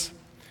Jesus?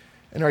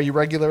 And are you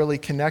regularly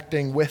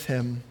connecting with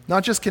him?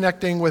 Not just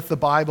connecting with the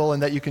Bible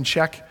and that you can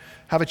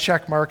have a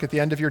check mark at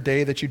the end of your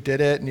day that you did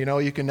it. And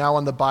you can now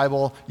on the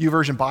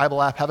YouVersion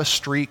Bible app have a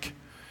streak,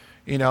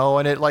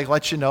 and it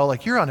lets you know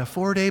you're on a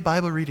 4-day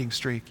Bible reading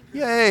streak.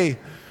 Yay!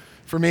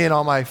 For me and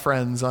all my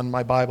friends on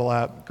my Bible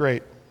app.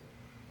 Great.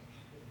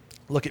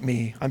 Look at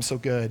me. I'm so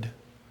good.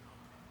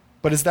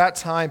 But is that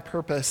time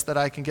purpose that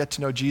I can get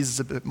to know Jesus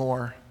a bit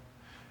more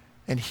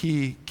and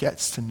he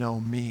gets to know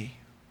me?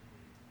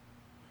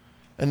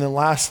 And then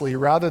lastly,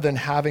 rather than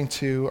having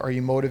to, are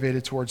you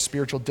motivated towards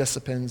spiritual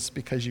disciplines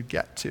because you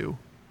get to?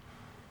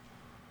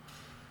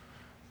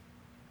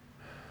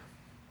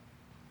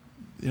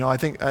 I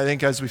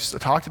think as we've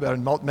talked about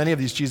in many of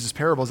these Jesus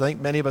parables, I think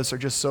many of us are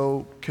just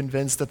so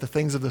convinced that the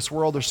things of this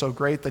world are so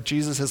great that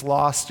Jesus has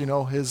lost,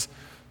 the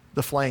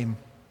flame.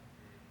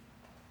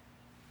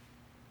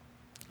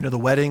 The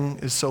wedding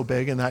is so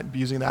big, and that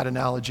using that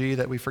analogy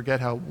that we forget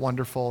how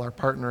wonderful our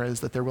partner is,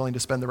 that they're willing to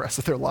spend the rest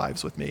of their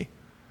lives with me.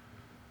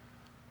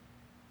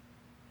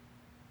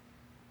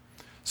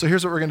 So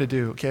here's what we're going to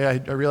do, okay?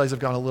 I realize I've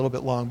gone a little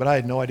bit long, but I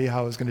had no idea how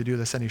I was going to do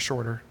this any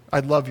shorter.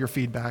 I'd love your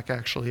feedback,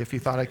 actually, if you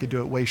thought I could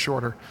do it way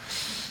shorter.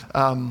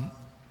 But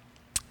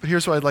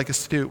here's what I'd like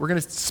us to do. We're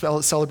going to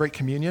celebrate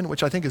communion,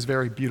 which I think is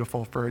very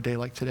beautiful for a day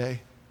like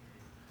today.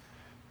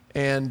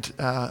 And,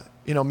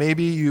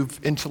 maybe you've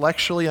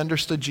intellectually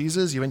understood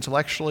Jesus. You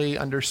intellectually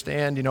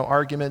understand,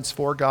 arguments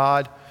for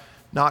God,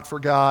 not for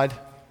God,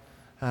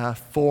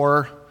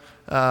 for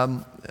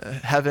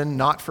heaven,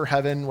 not for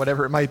heaven,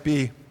 whatever it might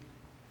be.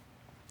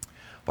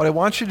 What I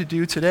want you to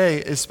do today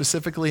is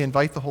specifically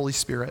invite the Holy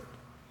Spirit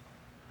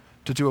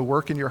to do a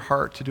work in your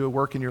heart, to do a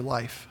work in your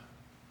life.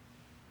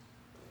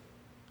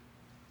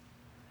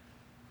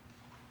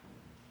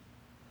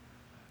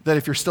 That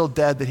if you're still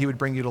dead, that he would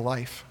bring you to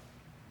life.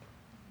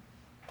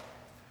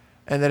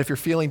 And that if you're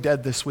feeling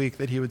dead this week,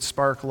 that he would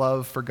spark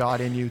love for God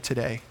in you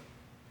today.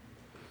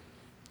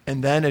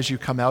 And then as you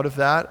come out of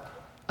that,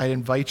 I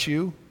invite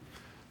you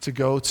to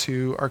go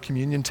to our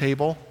communion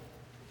table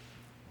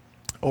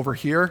over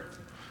here.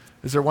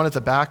 Is there one at the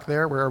back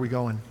there? Where are we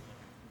going?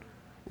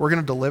 We're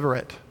going to deliver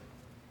it.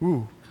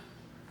 Ooh.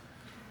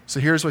 So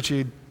here's what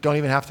you don't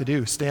even have to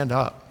do. Stand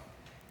up.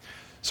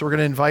 So we're going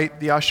to invite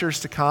the ushers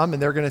to come,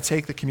 and they're going to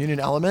take the communion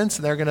elements,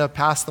 and they're going to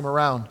pass them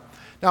around.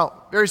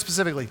 Now, very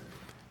specifically,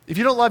 if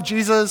you don't love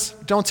Jesus,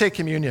 don't take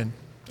communion.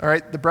 All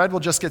right? The bread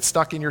will just get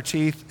stuck in your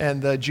teeth,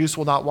 and the juice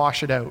will not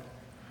wash it out.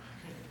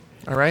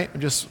 All right?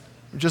 I'm just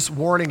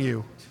warning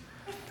you.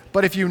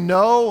 But if you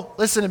know,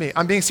 listen to me,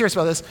 I'm being serious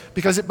about this,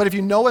 but if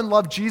you know and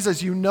love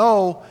Jesus, you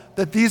know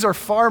that these are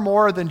far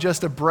more than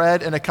just a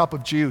bread and a cup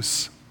of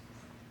juice.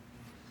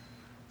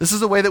 This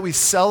is a way that we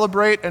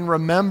celebrate and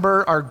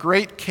remember our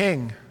great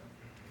King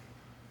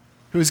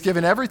who has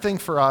given everything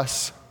for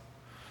us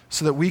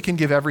so that we can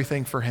give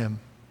everything for him.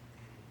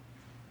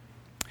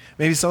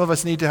 Maybe some of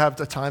us need to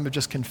have a time of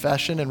just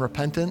confession and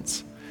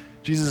repentance.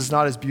 Jesus is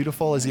not as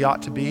beautiful as he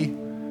ought to be.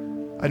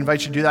 I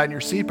invite you to do that in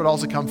your seat, but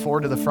also come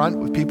forward to the front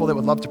with people that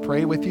would love to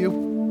pray with you.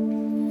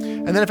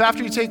 And then if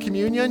after you take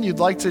communion, you'd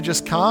like to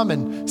just come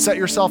and set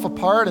yourself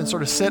apart and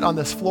sort of sit on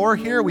this floor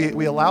here,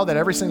 we allow that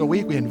every single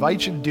week. We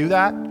invite you to do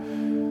that.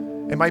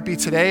 It might be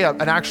today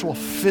an actual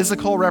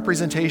physical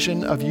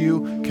representation of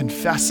you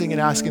confessing and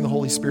asking the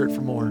Holy Spirit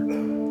for more.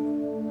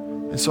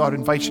 And so I'd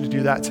invite you to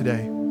do that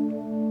today.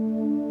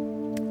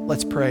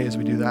 Let's pray as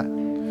we do that.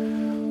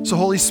 So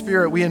Holy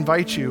Spirit, we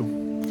invite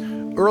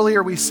you.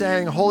 Earlier we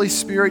sang, Holy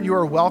Spirit, you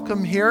are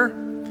welcome here.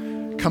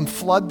 Come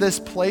flood this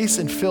place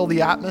and fill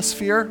the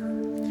atmosphere.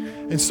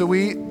 And so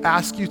we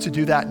ask you to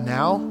do that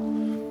now.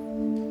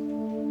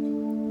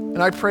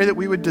 And I pray that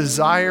we would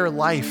desire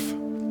life.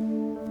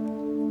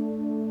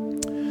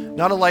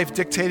 Not a life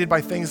dictated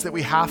by things that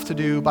we have to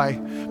do,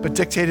 but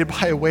dictated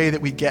by a way that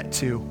we get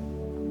to.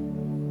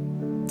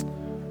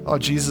 Oh,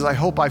 Jesus, I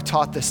hope I've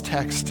taught this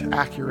text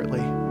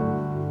accurately.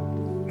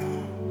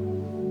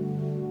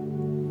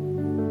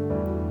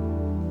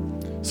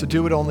 So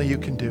do what only you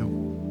can do.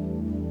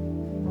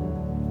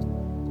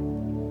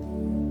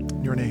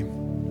 In your name.